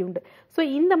pH வேல்யூ உண்டு. ஸோ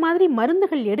இந்த மாதிரி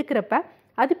மருந்துகள் எடுக்கிறப்ப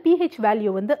அது pH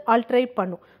வேல்யூ வந்து ஆல்ட்ரேட்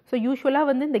பண்ணும். ஸோ யூஸ்வலாக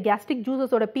வந்து இந்த கேஸ்ட்ரிக்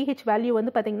ஜூஸஸோட pH வேல்யூ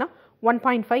வந்து பார்த்திங்கன்னா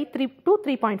 1.5 to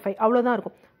 3.5 அவ்வளோதான்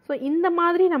இருக்கும். ஸோ இந்த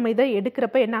மாதிரி நம்ம இதை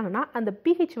எடுக்கிறப்ப என்ன ஆகுனா அந்த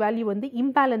pH வேல்யூ வந்து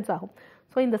இம்பேலன்ஸ் ஆகும்.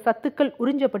 ஸோ இந்த சத்துக்கள்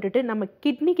உறிஞ்சப்பட்டுட்டு நம்ம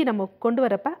கிட்னிக்கு நம்ம கொண்டு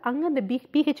வரப்ப அங்கே அந்த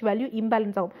pH வேல்யூ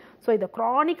இம்பேலன்ஸ் ஆகும். ஸோ இதை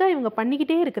க்ரானிக்காக இவங்க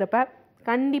பண்ணிக்கிட்டே இருக்கிறப்ப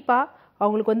கண்டிப்பாக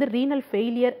அவங்களுக்கு வந்து ரீனல்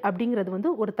ஃபெயிலியர் அப்படிங்கிறது வந்து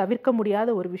ஒரு தவிர்க்க முடியாத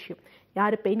ஒரு விஷயம்.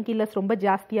 யார் பெயின் கில்லர்ஸ் ரொம்ப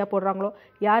ஜாஸ்தியாக போடுறாங்களோ,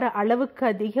 யார் அளவுக்கு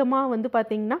அதிகமாக வந்து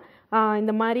பார்த்திங்கன்னா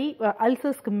இந்த மாதிரி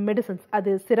அல்சர்ஸ்க்கு மெடிசன்ஸ்,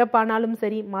 அது சிறப்பானாலும்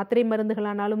சரி, மாத்திரை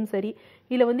மருந்துகளானாலும் சரி,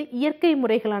 இல்லை வந்து இயற்கை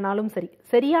முறைகளானாலும் சரி,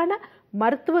 சரியான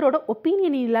மருத்துவரோட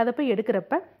ஒப்பீனியன் இல்லாதப்ப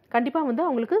எடுக்கிறப்ப கண்டிப்பாக வந்து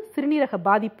அவங்களுக்கு சிறுநீரக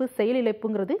பாதிப்பு,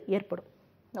 செயலிழப்புங்கிறது ஏற்படும்.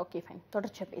 ஓகே ஃபைன்,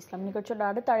 தொடர்ச்சியாக பேசலாம். நிகழ்ச்சியோட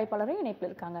அடுத்த அழைப்பாளரும் இணைப்பில்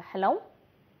இருக்காங்க. ஹலோ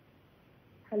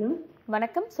ஹலோ,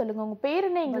 வணக்கம். சொல்லுங்க, உங்க பேர்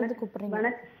என்ன, எங்கிருந்து கூப்பிடுறீங்க?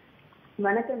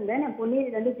 வணக்கம்ங்க, நான்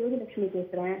பொன்னியிலிருந்து ஜோதிலட்சுமி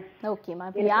பேசுறேன். ஓகேம்மா,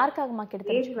 இப்போ யாருக்காகமா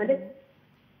கேட்டு ஏஜ் வந்து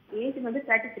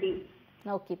 33.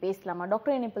 ஓகே, பேசலாமா?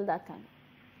 டாக்டர் இணைப்பில் தான் இருக்காங்க.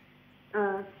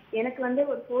 எனக்கு வந்து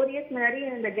ஒரு 4 years முன்னாடி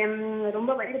இந்த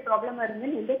ரொம்ப வயிறு ப்ராப்ளமா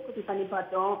இருந்து எண்டோஸ்கோபி பண்ணி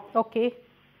பார்த்தோம். ஓகே.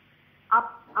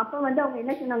 அப்போ வந்து அவங்க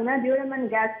என்ன சொன்னாங்கன்னா டியூரமன்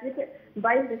gastric,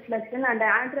 file reflection and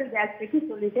antral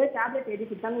gastric சொல்லிட்டு டேப்லெட் எழுதி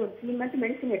கொடுத்தாங்க. ஒரு 3 months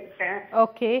மெடிசன் எடுத்துட்டேன்.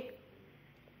 ஓகே.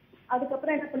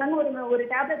 அதுக்கப்புறம் என்ன பண்ணாங்க, ஒரு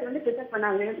டேப்லெட் வந்து ப்ரிப்பேர்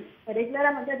பண்ணாங்க.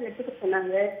 ரெகுலரா வந்து அது எடுத்துக்க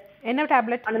சொன்னாங்க. என்ன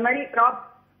டேப்லெட்? அந்த மாதிரி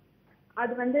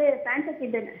அது வந்து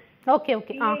பேண்டசிடன். Okay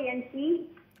okay. PANC.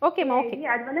 ஓகேமா, ஓகே.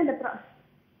 அது வந்து அந்த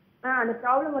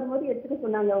ப்ராப்ளம் வரும்போது எடுத்துக்க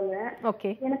சொன்னாங்க அவங்க.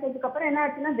 ஓகே. எனக்கு இதுக்கப்புறம் என்ன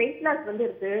ஆச்சுன்னா வெயிட் லாஸ் வந்து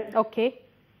இருக்கு. ஓகே.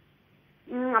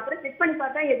 அப்புறம் செக் பண்ணி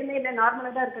பார்த்தா எதுவுமே இல்லை,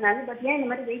 நார்மலாக தான் இருக்குனாங்க. பட் ஏன் இந்த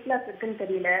மாதிரி வெயிட் லாஸ் இருக்குன்னு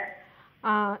தெரியல.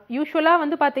 யூஸ்வலாக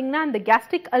வந்து பார்த்தீங்கன்னா அந்த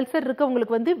கேஸ்ட்ரிக் அல்சர்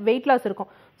இருக்கவங்களுக்கு வந்து வெயிட் லாஸ் இருக்கும்.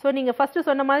 ஸோ நீங்கள் ஃபஸ்ட்டு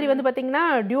சொன்ன மாதிரி வந்து பார்த்தீங்கன்னா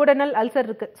டியூடனல் அல்சர்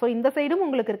இருக்குது. ஸோ இந்த சைடும்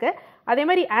உங்களுக்கு இருக்குது. அதே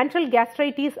மாதிரி ஆண்ட்ரல்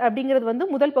கேஸ்ட்ரைட்டிஸ் அப்படிங்கிறது வந்து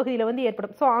முதல் பகுதியில் வந்து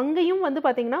ஏற்படும். ஸோ அங்கேயும் வந்து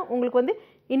பார்த்தீங்கன்னா உங்களுக்கு வந்து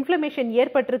இன்ஃப்ளமேஷன்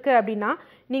ஏற்பட்டிருக்கு அப்படின்னா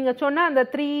நீங்கள் சொன்ன அந்த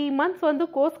 3 months வந்து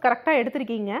கோர்ஸ் கரெக்டாக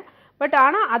எடுத்திருக்கீங்க. பட்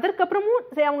ஆனால் அதற்கப்புறமும்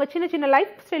அவங்க சின்ன சின்ன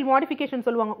லைஃப் ஸ்டைல் மாடிஃபிகேஷன்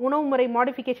சொல்லுவாங்க, உணவு முறை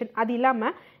மாடிஃபிகேஷன். அது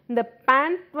இல்லாமல் இந்த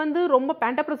பேண்ட் வந்து ரொம்ப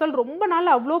பேண்டப்ரசோல் ரொம்ப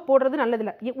நாள் அவ்வளோ போடுறது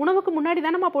நல்லதில்லை. உணவுக்கு முன்னாடி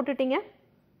தானேம்மா போட்டுட்டீங்க?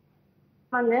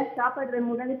 சாப்பாடு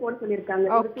முன்னாடி போட சொல்லியிருக்காங்க.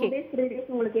 2 days 3 days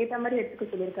உங்களுக்கு ஏற்ற மாதிரி எடுத்துக்க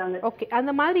சொல்லியிருக்காங்க. ஓகே.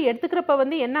 அந்த மாதிரி எடுத்துக்கிறப்ப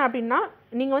வந்து என்ன அப்படின்னா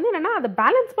நீங்கள் வந்து என்னென்னா அதை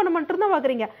பேலன்ஸ் பண்ண மட்டும்தான்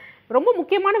பார்க்குறீங்க. ரொம்ப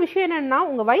முக்கியமான விஷயம் என்னென்னா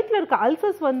உங்கள் வயிற்றில் இருக்க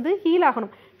அல்சர்ஸ் வந்து ஹீல்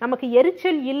ஆகணும். நமக்கு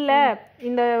எரிச்சல் இல்லை,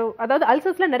 இந்த அதாவது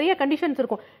அல்சர்ஸில் நிறைய கண்டிஷன்ஸ்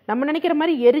இருக்கும். நம்ம நினைக்கிற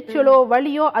மாதிரி எரிச்சலோ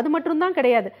வலியோ அது மட்டும்தான்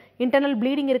கிடையாது. இன்டர்னல்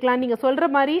ப்ளீடிங் இருக்கலாம். நீங்கள் சொல்கிற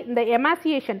மாதிரி இந்த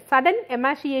எமாசியேஷன், சடன்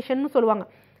எமாசியேஷன் சொல்லுவாங்க.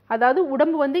 அதாவது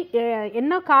உடம்பு வந்து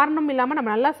என்ன காரணம் இல்லாமல்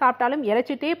நம்ம நல்லா சாப்பிட்டாலும்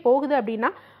இறைச்சிட்டே போகுது அப்படின்னா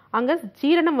அங்கே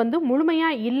ஜீரணம் வந்து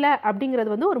முழுமையாக இல்லை அப்படிங்கிறது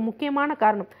வந்து ஒரு முக்கியமான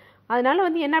காரணம். அதனால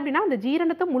வந்து என்ன அப்படின்னா அந்த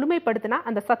ஜீரணத்தை முழுமைப்படுத்தினா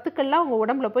அந்த சத்துக்கள்லாம் உங்கள்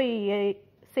உடம்புல போய்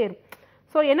சேரும்.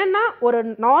 ஸோ என்னென்னா ஒரு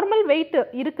நார்மல் வெயிட்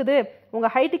இருக்குது,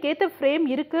 உங்கள் ஹைட்டுக்கு ஏற்ற ஃப்ரேம்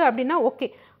இருக்குது அப்படின்னா ஓகே.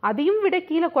 அதையும் விட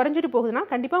கீழே குறைஞ்சிட்டு போகுதுன்னா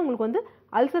கண்டிப்பாக உங்களுக்கு வந்து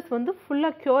அல்சர்ஸ் வந்து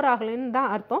ஃபுல்லாக க்யூர் ஆகலைன்னு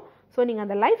தான் அர்த்தம். ஸோ நீங்கள்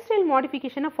அந்த லைஃப் ஸ்டைல்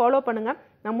மாடிஃபிகேஷனை ஃபாலோ பண்ணுங்கள்.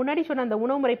 நான் முன்னாடி சொன்ன அந்த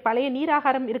உணவு முறை, பழைய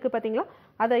நீராகாரம் இருக்குது பார்த்தீங்களா,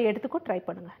 அதை எடுத்துக்கோ ட்ரை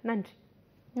பண்ணுங்கள். நன்றி.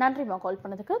 நன்றிம்மா கால்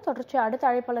பண்ணதுக்கு. தொடர்ச்சி அடுத்த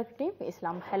அழைப்பாளர்கிட்டையும்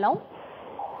பேசலாம். ஹலோ.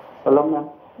 Hello ma'am.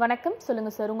 வணக்கம்,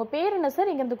 சொல்லுங்கள் சார். உங்கள் பேர் என்ன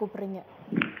சார், எங்கேருந்து கூப்பிட்றீங்க?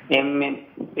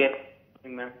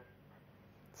 மேம்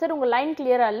சார் உங்கள் லைன்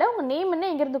கிளியராக இல்லை. உங்கள் நேம் என்ன,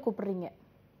 எங்கேருந்து கூப்பிட்றீங்க?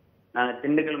 நாங்கள்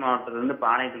திண்டுக்கல் மாவட்டத்திலேருந்து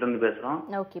பாளையத்துலேருந்து பேசுகிறோம்.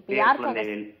 ஓகே. இப்போ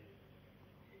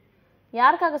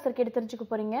யாருக்காக சார் கேட்டு தெரிஞ்சுக்க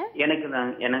போறீங்க? எனக்கு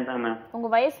தான் மேம். உங்க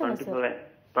வயசு என்ன சார்?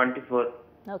 24.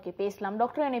 ஓகே, பேசலாம்.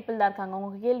 டாக்டர் இணைப்பில் தான் இருக்காங்க.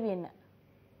 உங்க கேள்வி என்ன?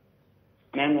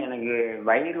 மேம் எனக்கு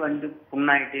வயிறு வந்து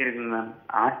புண்ணாயிட்டே இருக்குங்க மேம்.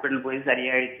 ஹாஸ்பிட்டல் போய்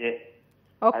சரியாயிடுச்சு.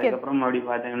 அதுக்கப்புறம்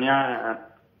மறுபடியும் பார்த்தீங்கன்னா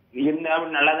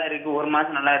இருந்தாலும் நல்லா தான் இருக்கு. 1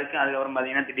 மாசம் நல்லா இருக்கு. அதுக்கப்புறம்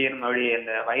பார்த்தீங்கன்னா திடீர்னு மறுபடியும்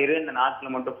இந்த வயிறு இந்த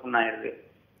நாக்குல மட்டும் புண்ணாயிருது.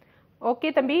 ஓகே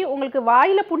தம்பி, உங்களுக்கு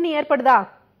வாயில புண்ணு ஏற்படுதா?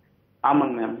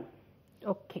 ஆமாங்க மேம்.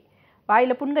 ஓகே,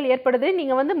 வாயில புண்கள் ஏற்படுது.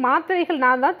 நீங்க வந்து மாத்திரைகள்,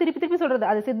 நான் தான் திருப்பி திருப்பி சொல்றது,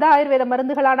 அது சித்த ஆயுர்வேத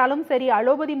மருந்துகளானாலும் சரி,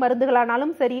 அலோபதி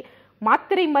மருந்துகளானாலும் சரி,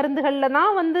 மாத்திரை மருந்துகள்ல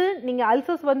தான் வந்து நீங்க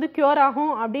அல்சர்ஸ் வந்து கியூர்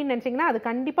ஆகும் அப்படின்னு நினைச்சீங்கன்னா அது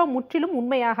கண்டிப்பா முற்றிலும்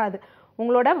உண்மையாகாது.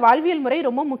 உங்களோட வாழ்வியல் முறை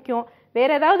ரொம்ப முக்கியம். வேற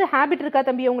ஏதாவது ஹேபிட் இருக்கா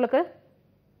தம்பி உங்களுக்கு?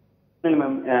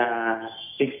 மேம்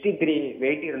 63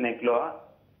 வெயிட் இருந்தேன் கிலோ.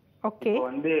 ஓகே. இப்போ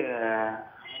வந்து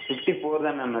 54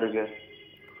 தான் மேம் இருக்கு.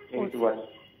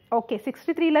 ஓகே.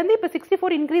 63ல இருந்து இப்போ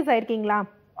 64 இன்க்ரீஸ் ஆயிருக்கீங்களா?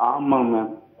 ஆமா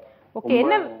மேம். ஓகே.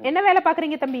 என்ன வேலை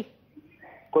பாக்குறீங்க தம்பி?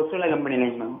 கொசுல கம்பெனில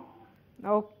மேம்.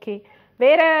 ஓகே.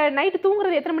 வேற நைட்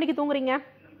தூங்குறது எத்தனை மணிக்கு தூங்குறீங்க?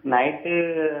 Night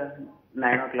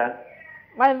 9 o'clock.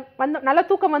 வந்து நல்ல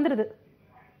தூக்கம் வந்துருது?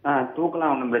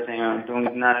 தூக்கலாம் ஒன்றும் பிரச்சனை இல்லை.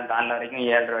 தூங்கினா காலைல வரைக்கும்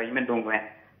 7:30 வரைக்குமே தூங்குவேன்.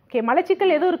 ஓகே.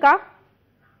 மலச்சிக்கல் எதுவும் இருக்கா?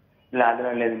 இல்லை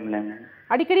அதெல்லாம் எதுவும் இல்லைங்க.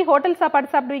 அடிக்கடி ஹோட்டல் சாப்பாடு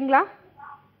சாப்பிடுவீங்களா?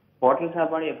 ஹோட்டல்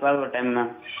சாப்பாடு எப்பாவது ஒரு டைம்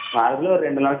தான். வாரத்தில் ஒரு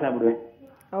 2 நாள் சாப்பிடுவேன்.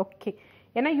 ஓகே.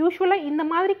 ஏன்னா யூஸ்வலாக இந்த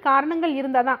மாதிரி காரணங்கள்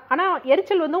இருந்தால் தான். ஆனால்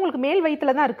எரிச்சல் வந்து உங்களுக்கு மேல்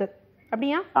வயிற்றுல தான் இருக்கு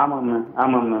அப்படியா? ஆமாம் மேம்.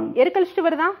 ஆமாம் மேம். எரிக்கழிச்சிட்டு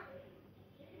வருதா?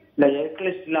 இல்லை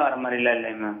எரிக்கழிச்சிட்டுலாம் வர மாதிரி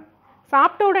இல்லை மேம்.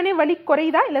 சாப்பிட்ட உடனே வலி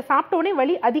குறையுதா இல்லை சாப்பிட்ட உடனே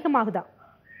வலி அதிகமாகுதா?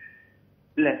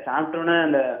 இல்லை சாப்பிட்டோன்னே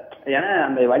ஏன்னா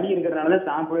அந்த வலி இருக்கிறதுனால தான்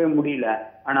சாப்பிடவே முடியல.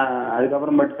 ஆனால்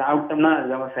அதுக்கப்புறம் சாப்பிட்டோம்னா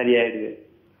அதுக்கப்புறம் சரியாயிடுது.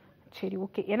 சரி,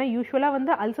 ஓகே. ஏன்னா யூஸ்வலாக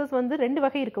வந்து அல்சர்ஸ் வந்து 2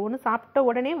 வகை இருக்குது. ஒன்று சாப்பிட்ட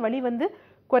உடனே வலி வந்து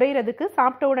குறையிறதுக்கு,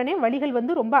 சாப்பிட்ட உடனே வலிகள்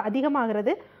வந்து ரொம்ப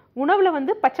அதிகமாகிறது. உணவில்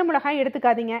வந்து பச்சை மிளகாய்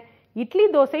எடுத்துக்காதீங்க. இட்லி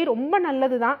தோசை ரொம்ப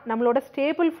நல்லது தான், நம்மளோட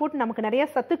ஸ்டேபிள் ஃபுட், நமக்கு நிறைய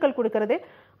சத்துக்கள் கொடுக்கறது.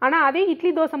 ஆனால் அதே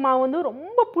இட்லி தோசை மாவு வந்து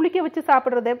ரொம்ப புளிக்க வச்சு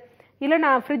சாப்பிட்றது, இல்லை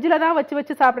நான் ஃப்ரிட்ஜில் தான்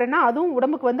வச்சு சாப்பிட்றேன்னா அதுவும்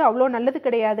உடம்புக்கு வந்து அவ்வளோ நல்லது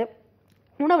கிடையாது.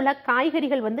 உணவில்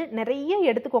காய்கறிகள் வந்து நிறைய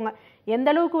எடுத்துக்கோங்க. எந்த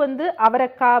அளவுக்கு வந்து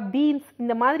அவரைக்காய், பீன்ஸ்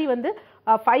இந்த மாதிரி வந்து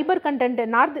ஃபைபர் கண்டென்ட்,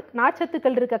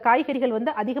 நார்ச்சத்துக்கள் இருக்க காய்கறிகள்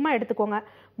வந்து அதிகமாக எடுத்துக்கோங்க.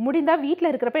 முடிந்தால் வீட்டில்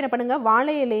இருக்கிறப்ப என்ன பண்ணுங்கள்,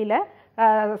 வாழை இலையில்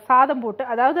சாதம் போட்டு,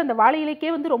 அதாவது அந்த வாழை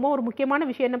இலைக்கே வந்து ரொம்ப ஒரு முக்கியமான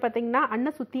விஷயம் என்ன பார்த்தீங்கன்னா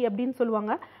அன்ன சுத்தி அப்படின்னு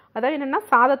சொல்லுவாங்க. அதாவது என்னென்னா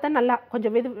சாதத்தை நல்லா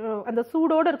கொஞ்சம் அந்த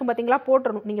சூடோடு இருக்கும் பார்த்தீங்களா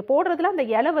போட்டுறணும். நீங்கள் போடுறதுல அந்த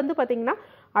இலை வந்து பார்த்தீங்கன்னா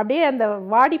அப்படியே அந்த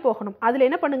வாடி போகணும். அதில்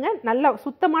என்ன பண்ணுங்கள், நல்லா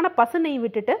சுத்தமான பசு நெய்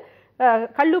விட்டுட்டு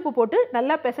கல்லுப்பு போட்டு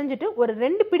நல்லா பிசைஞ்சிட்டு ஒரு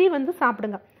 2 பிடி வந்து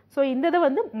சாப்பிடுங்க. ஸோ இந்த இதை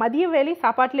வந்து மதிய வேலை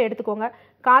சாப்பாட்டில் எடுத்துக்கோங்க,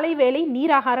 காலை வேலை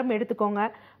நீராகாரம் எடுத்துக்கோங்க,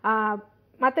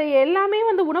 மற்ற எல்லாமே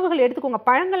வந்து உணவுகள் எடுத்துக்கோங்க.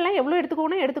 பழங்கள்லாம் எவ்வளோ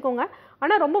எடுத்துக்கோங்க.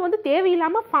 ஆனால் ரொம்ப வந்து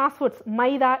தேவையில்லாமல் ஃபாஸ்ட் ஃபுட்ஸ்,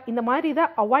 மைதா இந்த மாதிரி இதை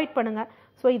அவாய்ட் பண்ணுங்கள்.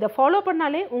 ஸோ இதை ஃபாலோ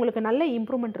பண்ணாலே உங்களுக்கு நல்ல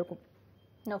இம்ப்ரூவ்மெண்ட் இருக்கும்.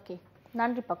 ஓகே,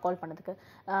 நன்றிப்பா கால் பண்ணதுக்கு.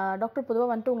 டாக்டர், பொதுவாக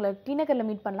வந்துட்டு உங்களை டிநகரில்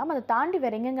மீட் பண்ணலாம், அதை தாண்டி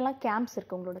வேறு எங்கெங்கெல்லாம் கேம்ப்ஸ்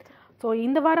இருக்குது உங்களோட? ஸோ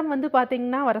இந்த வாரம் வந்து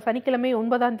பார்த்தீங்கன்னா வர சனிக்கிழமை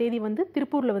 9ஆம் தேதி வந்து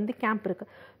திருப்பூரில் வந்து கேம்ப் இருக்குது.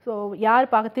 ஸோ யார்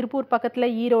திருப்பூர் பக்கத்தில்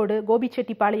ஈரோடு,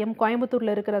 கோபிச்செட்டிப்பாளையம்,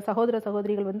 கோயம்புத்தூரில் இருக்கிற சகோதர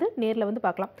சகோதரிகள் வந்து நேரில் வந்து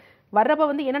பார்க்கலாம். வர்றப்ப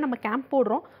வந்து ஏன்னா நம்ம கேம்ப்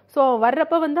போடுறோம், ஸோ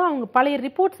வர்றப்ப வந்து அவங்க பழைய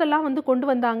ரிப்போர்ட்ஸ் எல்லாம் வந்து கொண்டு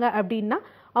வந்தாங்க அப்படின்னா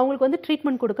அவங்களுக்கு வந்து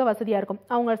ட்ரீட்மெண்ட் கொடுக்க வசதியாக இருக்கும்.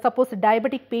 அவங்க சப்போஸ்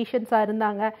டயபெட்டிக் பேஷண்ட்ஸாக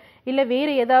இருந்தாங்க, இல்லை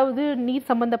வேறு ஏதாவது நீர்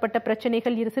சம்மந்தப்பட்ட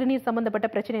பிரச்சனைகள், சிறுநீர் சம்மந்தப்பட்ட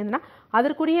பிரச்சனை இருந்ததுன்னா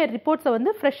அதற்குரிய ரிப்போர்ட்ஸை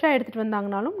வந்து ஃப்ரெஷ்ஷாக எடுத்துகிட்டு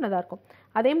வந்தாங்கனாலும் நல்லாயிருக்கும்.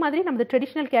 அதே மாதிரி நமது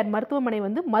ட்ரெடிஷ்னல் கேர் மருத்துவமனை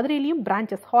வந்து மதுரையிலையும்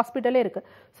பிரான்ச்சஸ் ஹாஸ்பிட்டலே இருக்குது.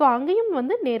 ஸோ அங்கேயும்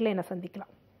வந்து நேரில் என்ன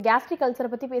சந்திக்கலாம். கேஸ்ட்ரிக் அல்சரை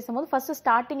பற்றி பேசும்போது ஃபர்ஸ்ட்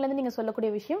ஸ்டார்டிங்லேருந்து நீங்கள் சொல்லக்கூடிய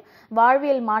விஷயம்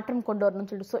வாழ்வியல் மாற்றம் கொண்டு வரணும்னு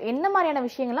சொல்லிட்டு, ஸோ என்ன மாதிரியான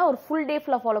விஷயங்கள்லாம் ஒரு ஃபுல் டே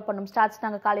ஃபுல்லாக ஃபாலோ பண்ணணும்? ஸ்டார்ட்ஸ்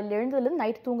நாங்கள் காலையில் எழுந்ததுலேருந்து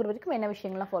நைட் தூங்குற வரைக்கும் என்ன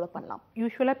விஷயங்கள்லாம் ஃபாலோ பண்ணலாம்?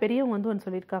 யூஸ்வலாக பெரியவங்க வந்து ஒன்று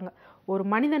சொல்லியிருக்காங்க, ஒரு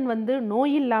மனிதன் வந்து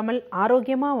நோய் இல்லாமல்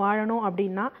ஆரோக்கியமாக வாழணும்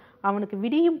அப்படின்னா அவனுக்கு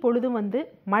விடியும் பொழுதும் வந்து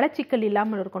மலச்சிக்கல்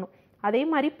இல்லாமல் இருக்கணும், அதே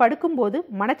மாதிரி படுக்கும்போது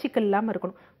மனச்சிக்கல் இல்லாமல்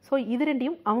இருக்கணும். ஸோ இது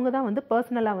ரெண்டையும் அவங்க தான் வந்து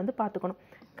பர்சனலாக வந்து பார்த்துக்கணும்.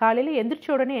 காலையில் எந்திரிச்ச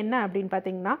உடனே என்ன அப்படின்னு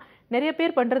பார்த்தீங்கன்னா நிறைய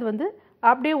பேர் பண்ணுறது வந்து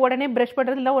அப்படியே உடனே ப்ரஷ்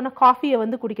பண்ணுறது, இல்லை ஒன்று காஃபியை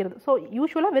வந்து குடிக்கிறது. ஸோ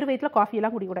யூஸ்வலாக வெறும் வயிற்றில்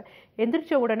காஃபியெல்லாம் குடிக்கக்கூடாது.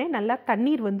 எந்திரிச்ச உடனே நல்லா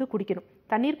தண்ணீர் வந்து குடிக்கணும்.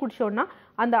 தண்ணீர் குடித்தோன்னா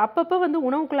அந்த அப்பப்போ வந்து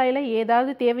உணவு குழாயில்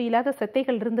ஏதாவது தேவையில்லாத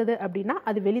சத்தைகள் இருந்தது அப்படின்னா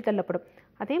அது வெளித்தள்ளப்படும்.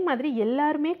 அதே மாதிரி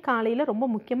எல்லாருமே காலையில் ரொம்ப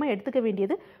முக்கியமாக எடுத்துக்க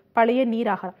வேண்டியது பழைய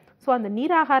நீராகாரம். ஸோ அந்த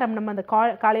நீராகாரம் நம்ம அந்த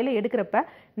காலையில் எடுக்கிறப்ப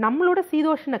நம்மளோட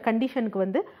சீதோஷ்ண கண்டிஷனுக்கு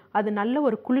வந்து அது நல்ல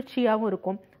ஒரு குளிர்ச்சியாகவும்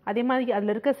இருக்கும். அதே மாதிரி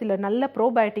அதில் இருக்க சில நல்ல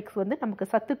ப்ரோபயோட்டிக்ஸ் வந்து நமக்கு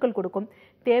சத்துக்கள் கொடுக்கும்.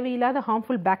 தேவையில்லாத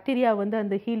ஹார்ம்ஃபுல் பாக்டீரியா வந்து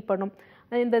அந்த ஹீல் பண்ணும்.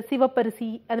 இந்த சிவப்பரிசி,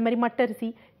 அது மாதிரி மட்டரிசி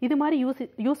இது மாதிரி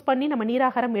யூஸ் பண்ணி நம்ம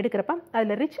நீராகாரம் எடுக்கிறப்ப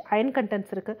அதில் ரிச் அயன்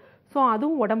கண்டென்ட்ஸ் இருக்குது. ஸோ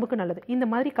அதுவும் உடம்புக்கு நல்லது. இந்த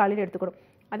மாதிரி காலையில் எடுத்துக்கணும்.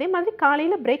 அதே மாதிரி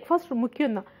காலையில் பிரேக்ஃபாஸ்ட்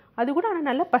முக்கியம்தான், அது கூட ஆனால்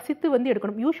நல்லா பசித்து வந்து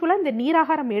எடுக்கணும். யூஸ்வலாக இந்த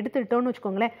நீராகாரம் எடுத்துக்கிட்டோன்னு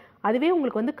வச்சுக்கோங்களேன், அதுவே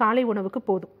உங்களுக்கு வந்து காலை உணவுக்கு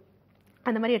போதும்.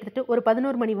 அந்த மாதிரி எடுத்துகிட்டு ஒரு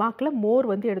 11 மணி வாக்கில் மோர்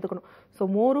வந்து எடுத்துக்கணும். ஸோ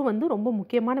மோரும் வந்து ரொம்ப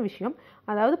முக்கியமான விஷயம்.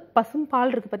 அதாவது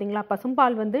பசும்பால் இருக்குது பார்த்தீங்களா,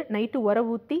 பசும்பால் வந்து நைட்டு உர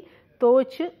ஊற்றி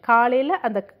துவைச்சு காலையில்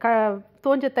அந்த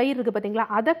தோஞ்ச தயிர் இருக்குது பார்த்தீங்களா,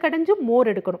 அதை கடைஞ்சு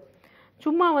மோர் எடுக்கணும்.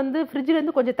 சும்மா வந்து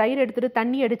ஃப்ரிட்ஜிலேருந்து கொஞ்சம் தயிர் எடுத்துகிட்டு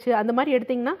தண்ணி அடித்து அந்த மாதிரி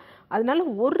எடுத்திங்கன்னா அதனால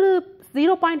ஒரு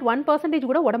 0.1%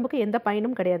 கூட உடம்புக்கு எந்த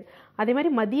பயனும் கிடையாது. அதே மாதிரி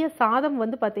மதிய சாதம்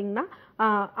வந்து பார்த்திங்கன்னா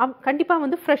கண்டிப்பாக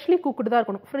வந்து ஃப்ரெஷ்லி குக்குடு தான்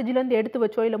இருக்கணும். ஃப்ரிட்ஜிலேருந்து எடுத்து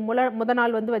வச்சோ இல்லை முத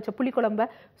நாள் வந்து வச்ச புளிக்குழம்பை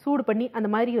சூடு பண்ணி அந்த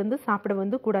மாதிரி வந்து சாப்பிட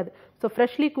வந்து கூடாது. ஸோ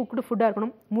ஃப்ரெஷ்லி குக்குடு ஃபுட்டாக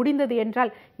இருக்கணும். முடிந்தது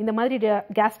என்றால் இந்த மாதிரி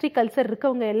கேஸ்ட்ரிக் அல்சர்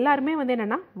இருக்கவங்க எல்லாருமே வந்து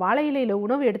என்னென்னா வாழை இலையில்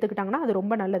உணவு எடுத்துக்கிட்டாங்கன்னா அது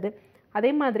ரொம்ப நல்லது.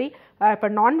 அதே மாதிரி இப்போ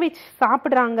நான்வெஜ்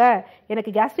சாப்பிட்றாங்க,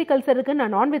 எனக்கு கேஸ்ட்ரிக் அல்சர் இருக்குன்னு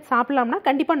நான் நான்வெஜ் சாப்பிட்லாம்னா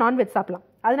கண்டிப்பாக நான்வெஜ் சாப்பிடலாம்,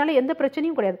 அதனால எந்த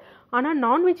பிரச்சனையும் கிடையாது. ஆனால்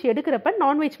நான்வெஜ் எடுக்கிறப்ப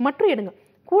நான்வெஜ் மட்டும் எடுங்க.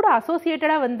 கூட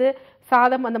அசோசியேட்டடாக வந்து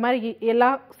சாதம் அந்த மாதிரி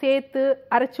எல்லாம் சேர்த்து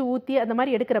அரைச்சி ஊற்றி அந்த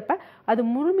மாதிரி எடுக்கிறப்ப அது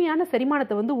முழுமையான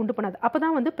செரிமானத்தை வந்து உண்டு பண்ணாது. அப்போ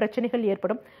தான் வந்து பிரச்சனைகள்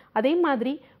ஏற்படும். அதே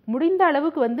மாதிரி முடிந்த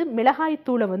அளவுக்கு வந்து மிளகாய்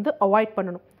தூளை வந்து அவாய்ட்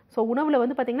பண்ணணும். ஸோ உணவில்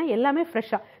வந்து பார்த்திங்கன்னா எல்லாமே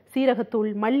ஃப்ரெஷ்ஷாக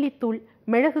சீரகத்தூள், மல்லித்தூள்,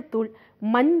 மிளகுத்தூள்,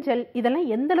 மஞ்சள் இதெல்லாம்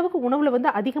எந்த அளவுக்கு உணவில் வந்து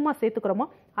அதிகமாக சேர்த்துக்கிறோமோ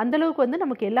அந்தளவுக்கு வந்து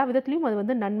நமக்கு எல்லா விதத்துலையும் அது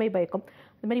வந்து நன்மை பயக்கும்.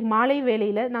 அது மாதிரி மாலை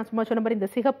வேளையில் நான் சும்மா சொன்ன மாதிரி இந்த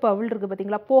சிகப்பு அவள் இருக்குது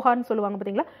பார்த்தீங்களா, போகான்னு சொல்லுவாங்க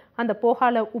பார்த்தீங்களா, அந்த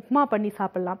போகாவில் உப்மா பண்ணி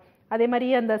சாப்பிட்லாம். அதே மாதிரி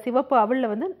அந்த சிவப்பு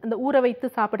அவளில் வந்து அந்த ஊற வைத்து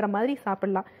சாப்பிட்ற மாதிரி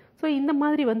சாப்பிட்லாம். ஸோ இந்த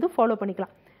மாதிரி வந்து ஃபாலோ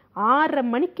பண்ணிக்கலாம். 6:30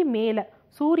 மணிக்கு மேலே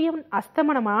சூரியன்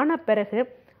அஸ்தமனமான பிறகு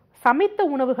சமைத்த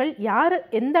உணவுகள் யார்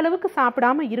எந்த அளவுக்கு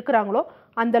சாப்பிடாம இருக்கிறாங்களோ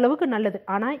அந்த அளவுக்கு நல்லது.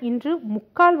 ஆனால் இன்று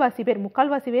முக்கால்வாசி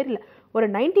பேர் இல்லை, ஒரு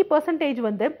 90%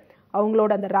 வந்து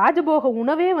அவங்களோட அந்த ராஜபோக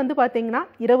உணவே வந்து பார்த்தீங்கன்னா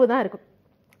இரவு தான் இருக்கும்.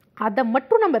 அதை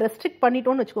மட்டும் நம்ம ரெஸ்ட்ரிக்ட்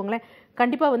பண்ணிட்டோம்னு வச்சுக்கோங்களேன்,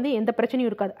 கண்டிப்பாக வந்து எந்த பிரச்சனையும்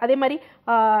இருக்காது. அதே மாதிரி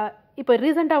இப்போ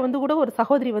ரீசெண்டாக வந்து கூட ஒரு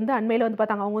சகோதரி வந்து அண்மையில் வந்து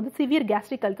பார்த்தாங்க, அவங்க வந்து severe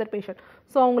gastric ulcer patient.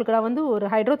 So அவங்களுக்கு நான் வந்து ஒரு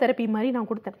ஹைட்ரோதெரப்பி மாதிரி நான்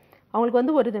கொடுத்தேன். அவங்களுக்கு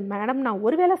வந்து ஒரு மேடம் நான்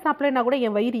ஒரு வேளை சாப்பிட்லன்னா கூட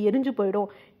என் வயிறு எரிஞ்சு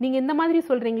போயிடும், நீங்கள் இந்த மாதிரி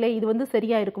சொல்கிறீங்களே இது வந்து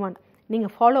சரியாக இருக்குமான்னு,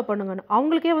 நீங்கள் ஃபாலோ பண்ணுங்கன்னு.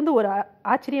 அவங்களுக்கே வந்து ஒரு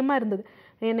ஆச்சரியமாக இருந்தது.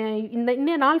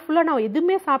 இன்னும் நாள் ஃபுல்லாக நான்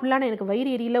எதுவுமே சாப்பிடலான்னு, எனக்கு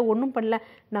வயிறு எரியல, ஒன்றும் பண்ணல,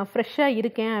 நான் ஃப்ரெஷ்ஷாக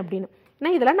இருக்கேன் அப்படின்னு.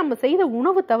 ஏன்னா இதெல்லாம் நம்ம செய்த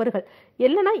உணவு தவறுகள்.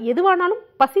 இல்லைன்னா எதுவானாலும்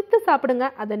பசித்து சாப்பிடுங்க.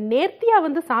 அதை நேர்த்தியாக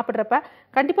வந்து சாப்பிட்றப்ப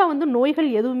கண்டிப்பாக வந்து நோய்கள்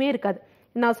எதுவுமே இருக்காது.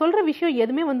 நான் சொல்கிற விஷயம்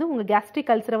எதுவுமே வந்து உங்கள் கேஸ்ட்ரிக்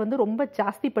அல்சரை வந்து ரொம்ப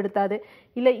ஜாஸ்திப்படுத்தாது.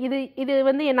 இல்லை இது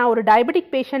வந்து நான் ஒரு டயபெட்டிக்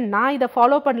பேஷண்ட், நான் இதை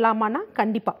ஃபாலோ பண்ணலாமான்னா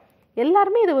கண்டிப்பாக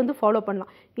எல்லாருமே இதை வந்து ஃபாலோ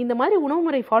பண்ணலாம். இந்த மாதிரி உணவு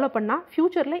முறை ஃபாலோ பண்ணால்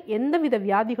ஃப்யூச்சரில் எந்தவித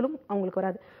வியாதிகளும் அவங்களுக்கு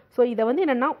வராது. ஸோ இதை வந்து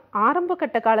என்னென்னா ஆரம்ப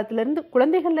கட்ட காலத்துலேருந்து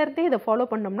குழந்தைகள்லேருந்தே இதை ஃபாலோ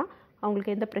பண்ணோம்னா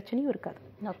அவங்களுக்கு எந்த பிரச்சனையும் இருக்காது.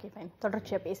 ஓகே ஃபைன்,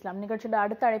 தொடர்ச்சியாக பேசலாம். நிகழ்ச்சியோட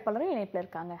அடுத்த அழைப்பாளரும் இணைப்பில்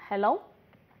இருக்காங்க. ஹலோ.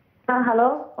 ஹலோ,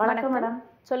 வணக்கம் மேடம்.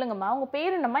 சொல்லுங்கம்மா, உங்க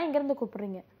பேர் என்னம்மா, எங்கேருந்து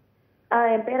கூப்பிடுறீங்க?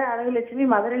 என் பேர் அழகுலட்சுமி,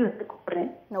 மதுரையில இருந்து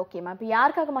கூப்பிடுறேன். ஓகேம்மா, இப்போ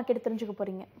யாருக்காகம்மா கேட்டு தெரிஞ்சுக்க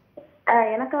போறீங்க?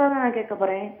 எனக்காக நான் கேட்க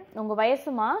போறேன். உங்க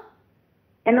வயசுமா?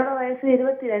 என்னோட வயசு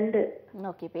 22.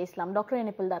 ஓகே, பேசலாம். டாக்டர்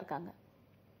இணைப்பில் தான் இருக்காங்க.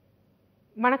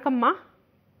 வணக்கம்மா.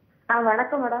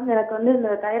 வணக்கம் மேடம். எனக்கு வந்து இந்த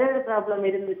தைராய்டு ப்ராப்ளம்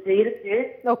இருக்கு.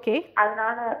 ஓகே.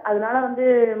 அதனால வந்து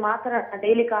மாத்திரை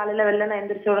டெய்லி காலையில வெள்ளன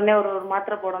எந்திரிச்ச உடனே ஒரு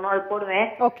மாத்திரை போடணும், அது போடுவேன்.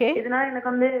 ஓகே. இதனால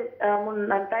எனக்கு வந்து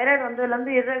தைராய்டு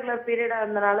வந்து இர்ரெகுலர் பீரியடா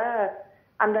இருந்தனால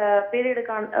அந்த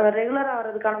பீரியடுக்கான ரெகுலரா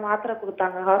வர்றதுக்கான மாத்திரை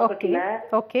கொடுத்தாங்க ஹாஸ்பிட்டல்ல.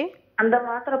 ஓகே. அந்த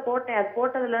மாத்திரை போட்டேன். அது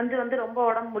போட்டதுல இருந்து வந்து ரொம்ப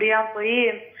உடம்பு முடியாம போய்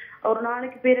ஒரு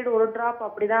நாளைக்கு பீரியட் ஒரு டிராப்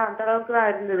அப்படிதான், அந்த அளவுக்கு தான்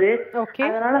இருந்தது.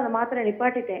 அதனால அந்த மாத்திரை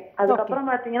நிப்பாட்டிட்டேன். அதுக்கப்புறம்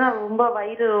பாத்தீங்கன்னா ரொம்ப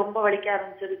வயிறு ரொம்ப வலிக்க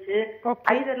ஆரம்பிச்சிருச்சு.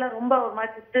 வயிறு எல்லாம் ரொம்ப ஒரு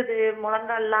மாதிரி சுத்துது,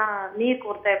 முழங்கால் எல்லாம் நீர்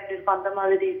கோர்த்தா எப்படி இருக்கும் அந்த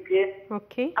மாதிரி இருக்கு.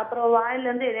 அப்புறம் வாயில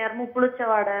இருந்து நேரமும்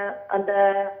புளிச்ச வாடை, அந்த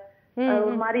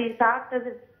ஒரு மாதிரி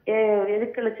சாப்பிட்டது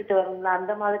எதுக்கழிச்சிட்டு வருங்களா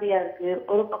அந்த மாதிரியா இருக்கு.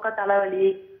 ஒரு பக்கம் தலைவலி,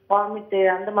 வாமிட்டு,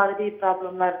 அந்த மாதிரி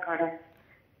ப்ராப்ளம்லாம் இருக்காட.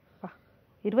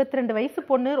 22 வயசு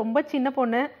பொண்ணு, ரொம்ப சின்ன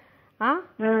பொண்ணு.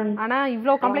 ஆனா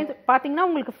இவ்வளோ கம்ப்ளைண்ட்ஸ் பாத்தீங்கன்னா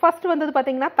உங்களுக்கு ஃபர்ஸ்ட் வந்தது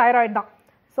பாத்தீங்கன்னா தைராய்டு தான்.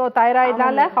 ஸோ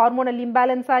தைராய்டால ஹார்மோனல்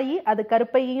இம்பேலன்ஸ் ஆகி அது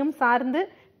கருப்பையையும் சார்ந்து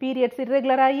பீரியட்ஸ்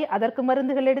இர்ரெகுலர் ஆகி அதற்கு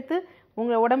மருந்துகள் எடுத்து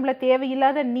உங்க உடம்புல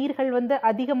தேவையில்லாத நீர்கள் வந்து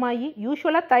அதிகமாகி,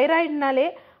 யூஸ்வலா தைராய்டுனாலே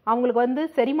அவங்களுக்கு வந்து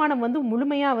செரிமானம் வந்து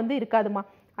முழுமையா வந்து இருக்காதுமா.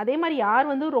 அதே மாதிரி யார்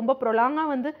வந்து ரொம்ப ப்ரொலாங்கா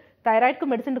வந்து தைராய்டுக்கு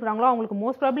மெடிசன் எடுக்கிறாங்களோ அவங்களுக்கு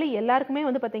மோஸ்ட் ப்ராபப்லி எல்லாருக்குமே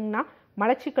வந்து பார்த்தீங்கன்னா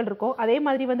மலச்சிக்கல் இருக்கும். அதே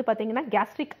மாதிரி வந்து பார்த்தீங்கன்னா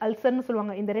கேஸ்ட்ரிக் அல்சர்னு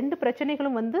சொல்லுவாங்க. இந்த 2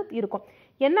 பிரச்சனைகளும் வந்து இருக்கும்.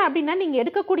 என்ன அப்படின்னா நீங்கள்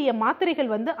எடுக்கக்கூடிய மாத்திரைகள்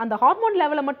வந்து அந்த ஹார்மோன்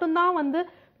லெவலை மட்டும்தான் வந்து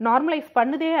நார்மலைஸ்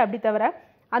பண்ணுதே, அப்படி தவிர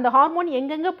அந்த ஹார்மோன்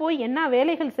எங்கெங்கே போய் என்ன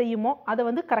வேலைகள் செய்யுமோ அதை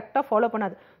வந்து கரெக்டாக ஃபாலோ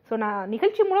பண்ணாது. ஸோ நான்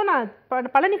நிகழ்ச்சி மூலம்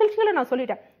நான் பல நிகழ்ச்சிகளை நான்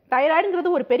சொல்லிட்டேன்,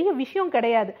 தைராய்டுங்கிறது ஒரு பெரிய விஷயம்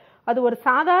கிடையாது. அது ஒரு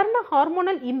சாதாரண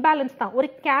ஹார்மோனல் இம்பேலன்ஸ் தான், ஒரு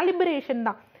கேலிபரேஷன்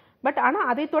தான். பட் ஆனால்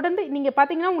அதை தொடர்ந்து நீங்கள்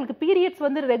பார்த்தீங்கன்னா உங்களுக்கு பீரியட்ஸ்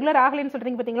வந்து ரெகுலர் ஆகலைன்னு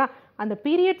சொல்கிறீங்க பார்த்தீங்களா, அந்த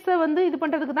பீரியட்ஸை வந்து இது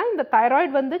பண்ணுறதுக்கு தான் இந்த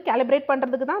தைராய்டு வந்து கேலிப்ரேட்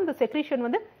பண்ணுறதுக்கு தான் அந்த செக்ரீஷன்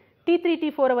வந்து T3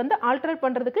 T4 வந்து ஆல்டர்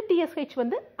பண்ணுறதுக்கு TSH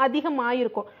வந்து அதிகமாக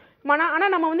இருக்கும்.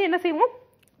 ஆனால் நம்ம வந்து என்ன செய்வோம்,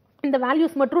 இந்த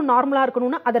வேல்யூஸ் மட்டும் நார்மலாக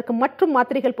இருக்கணும்னு அதற்கு மற்றும்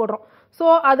மாத்திரைகள் போடுறோம். ஸோ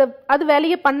அது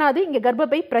வேலையே பண்ணாது, இங்கே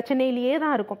கர்ப்பப்பை பிரச்சனையிலேயே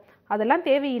தான் இருக்கும். அதெல்லாம்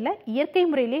தேவையில்லை, இயற்கை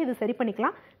முறையிலே இது சரி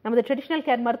பண்ணிக்கலாம். நமது ட்ரெடிஷ்னல்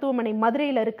கேர் மருத்துவமனை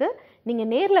மதுரையில் இருக்குது. நீங்கள்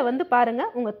நேரில் வந்து பாருங்கள்,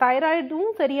 உங்கள்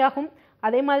தைராய்டும் சரியாகும்.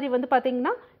 அதே மாதிரி வந்து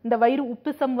பார்த்தீங்கன்னா இந்த வயிறு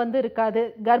உப்புசம் வந்து இருக்காது,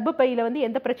 கர்ப்பப்பையில் வந்து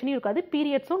எந்த பிரச்சனையும் இருக்காது,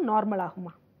 பீரியட்ஸும் நார்மல்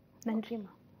ஆகுமா.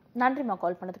 நன்றிம்மா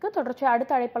கால் பண்ணதுக்கு. தொடர்ச்சியாக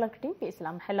அடுத்த அழைப்பாளர்கிட்டையும்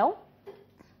பேசலாம். ஹலோ.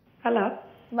 ஹலோ,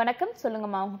 வணக்கம்.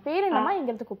 சொல்லுங்கம்மா, உங்கள் பேர் என்னம்மா,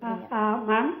 எங்கேருந்து கூப்பிடுறீங்க?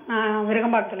 மேம், நான்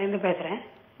விருகம்பாக்கத்துலேருந்து பேசுகிறேன்.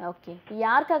 ஓகே,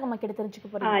 யாருக்காகம்மா கேட்டு தெரிஞ்சுக்க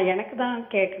போறீங்க? எனக்கு தான்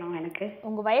கேட்கணும். எனக்கு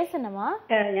உங்க வயசு என்னம்மா?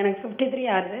 எனக்கு 53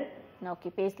 ஆகுது. ஓகே,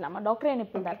 பேசலாமா? டாக்டர் என்ன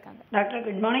இப்படி தான் இருக்காங்க. Doctor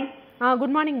good morning.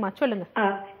 குட் மார்னிங்மா, சொல்லுங்க.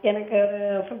 எனக்கு ஒரு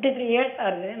 53 இயர்ஸ்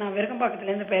ஆகுது. நான்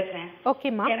விருகம்பாக்கத்துலேருந்து பேசுகிறேன்.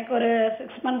 ஓகேம்மா. எனக்கு ஒரு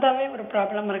 6 மந்த்தாகவே ஒரு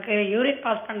ப்ராப்ளம் இருக்கு. யூரின்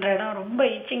பாஸ் பண்ணுற இடம் ரொம்ப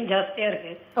ஈச்சிங் ஜாஸ்தியாக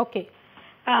இருக்கு. ஓகே.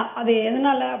 அது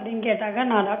எதனால அப்படின்னு கேட்டாங்க.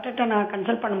 நான் டாக்டர்கிட்ட நான்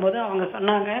கன்சல்ட் பண்ணும்போது அவங்க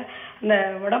சொன்னாங்க, இந்த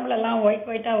உடம்புலலாம்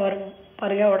ஒயிட்டாக வரும்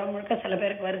பாருங்க, உடம்பு முழுக்க சில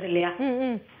பேருக்கு வருது இல்லையா,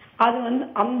 அது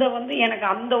வந்து எனக்கு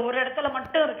அந்த ஒரு இடத்துல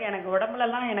மட்டும் இருக்கு. எனக்கு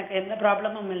உடம்புலலாம் எனக்கு எந்த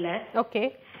ப்ராப்ளமும் இல்லை. ஓகே.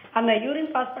 அந்த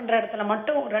யூரின் பாஸ் பண்ற இடத்துல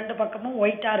மட்டும் 2 பக்கமும்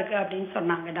ஒயிட்டா இருக்கு அப்படின்னு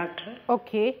சொன்னாங்க டாக்டர்.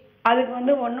 ஓகே. அதுக்கு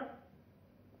ஒன்றும்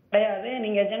கிடையாது.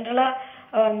 நீங்க ஜென்ரலா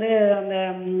அந்த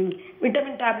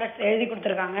விட்டமின் டேப்லெட்ஸ் எழுதி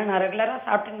கொடுத்துருக்காங்க. நான் ரெகுலரா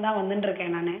சாப்பிட்டுன்னு தான் வந்துட்டு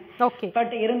இருக்கேன் நான். ஓகே.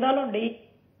 பட் இருந்தாலும்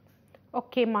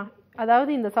ஓகேம்மா.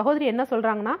 அதாவது இந்த சகோதரி என்ன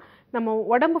சொல்றாங்கன்னா, நம்ம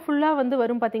உடம்பு ஃபுல்லாக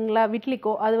வரும் பார்த்தீங்களா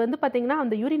விட்லிக்கோ, அது பார்த்தீங்கன்னா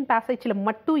அந்த யூரின் பேசேஜில்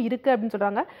மட்டும் இருக்குது அப்படின்னு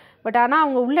சொல்கிறாங்க. பட் ஆனால்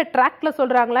அவங்க உள்ள ட்ராக்ல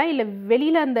சொல்கிறாங்களா இல்லை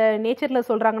வெளியில் அந்த நேச்சரில்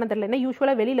சொல்கிறாங்கன்னு தெரியல. ஏன்னா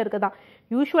யூஸ்வலாக வெளியில் இருக்குதான்.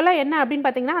 யூஸ்வலாக என்ன அப்படின்னு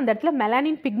பார்த்தீங்கன்னா அந்த இடத்துல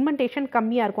மெலானின் பிக்மெண்டேஷன்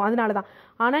கம்மியாக இருக்கும், அதனால தான்.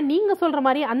 ஆனால் நீங்கள் சொல்கிற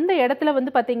மாதிரி அந்த இடத்துல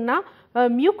பார்த்தீங்கன்னா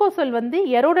மியூக்கோசல்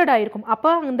எரோடட் ஆகிருக்கும்.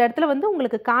 அப்போ அந்த இடத்துல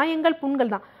உங்களுக்கு காயங்கள்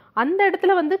புண்கள் தான். அந்த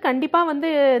இடத்துல கண்டிப்பாக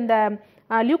இந்த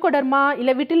லியூகோடர்மா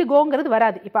இல்லை விட்டிலிகோங்கிறது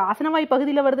வராது. இப்போ ஆசனவாய்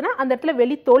பகுதியில் வருதுன்னா அந்த இடத்துல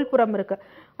வெளி தோல்புறம் இருக்கு.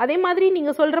 அதே மாதிரி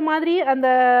நீங்கள் சொல்கிற மாதிரி அந்த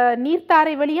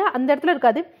நீர்த்தாரை வழியாக அந்த இடத்துல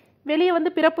இருக்காது. வெளியே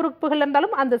பிறப்புறுப்புகள்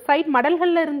இருந்தாலும் அந்த சைட்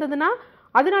மடல்களில் இருந்ததுன்னா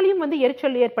அதனாலையும்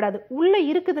எரிச்சல் ஏற்படாது. உள்ளே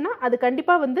இருக்குதுன்னா அது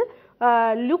கண்டிப்பாக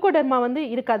லியூகோடர்மா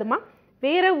இருக்காதுமா.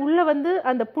 வேற உள்ள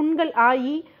அந்த புண்கள்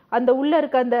ஆகி அந்த உள்ள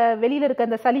இருக்க அந்த வெளியில் இருக்க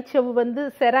அந்த சளிச்சவு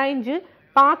செராய்ஞ்சு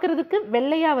பார்க்கறதுக்கு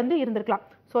வெள்ளையாக இருந்திருக்கலாம்.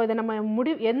 ஸோ இதை நம்ம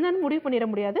என்னன்னு முடிவு பண்ணிட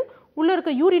முடியாது. உள்ளே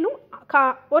இருக்க யூரினும்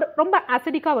ஒரு ரொம்ப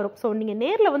அசிடிக்காக வரும். ஸோ நீங்கள்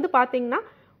நேரில் பார்த்தீங்கன்னா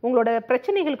உங்களோட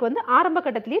பிரச்சனைகளுக்கு ஆரம்ப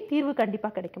கட்டத்திலேயே தீர்வு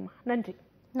கண்டிப்பாக கிடைக்குமா. நன்றி.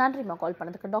 நன்றிம்மா கால்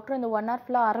பண்ணதுக்கு. டாக்டர் இந்த 1 hour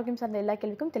ஃபுல்லாக ஆரோக்கியம் சார்ந்த எல்லா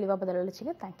கேள்விக்கும் தெளிவாக பதில்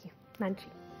அளிச்சிங்க. தேங்க்யூ. நன்றி.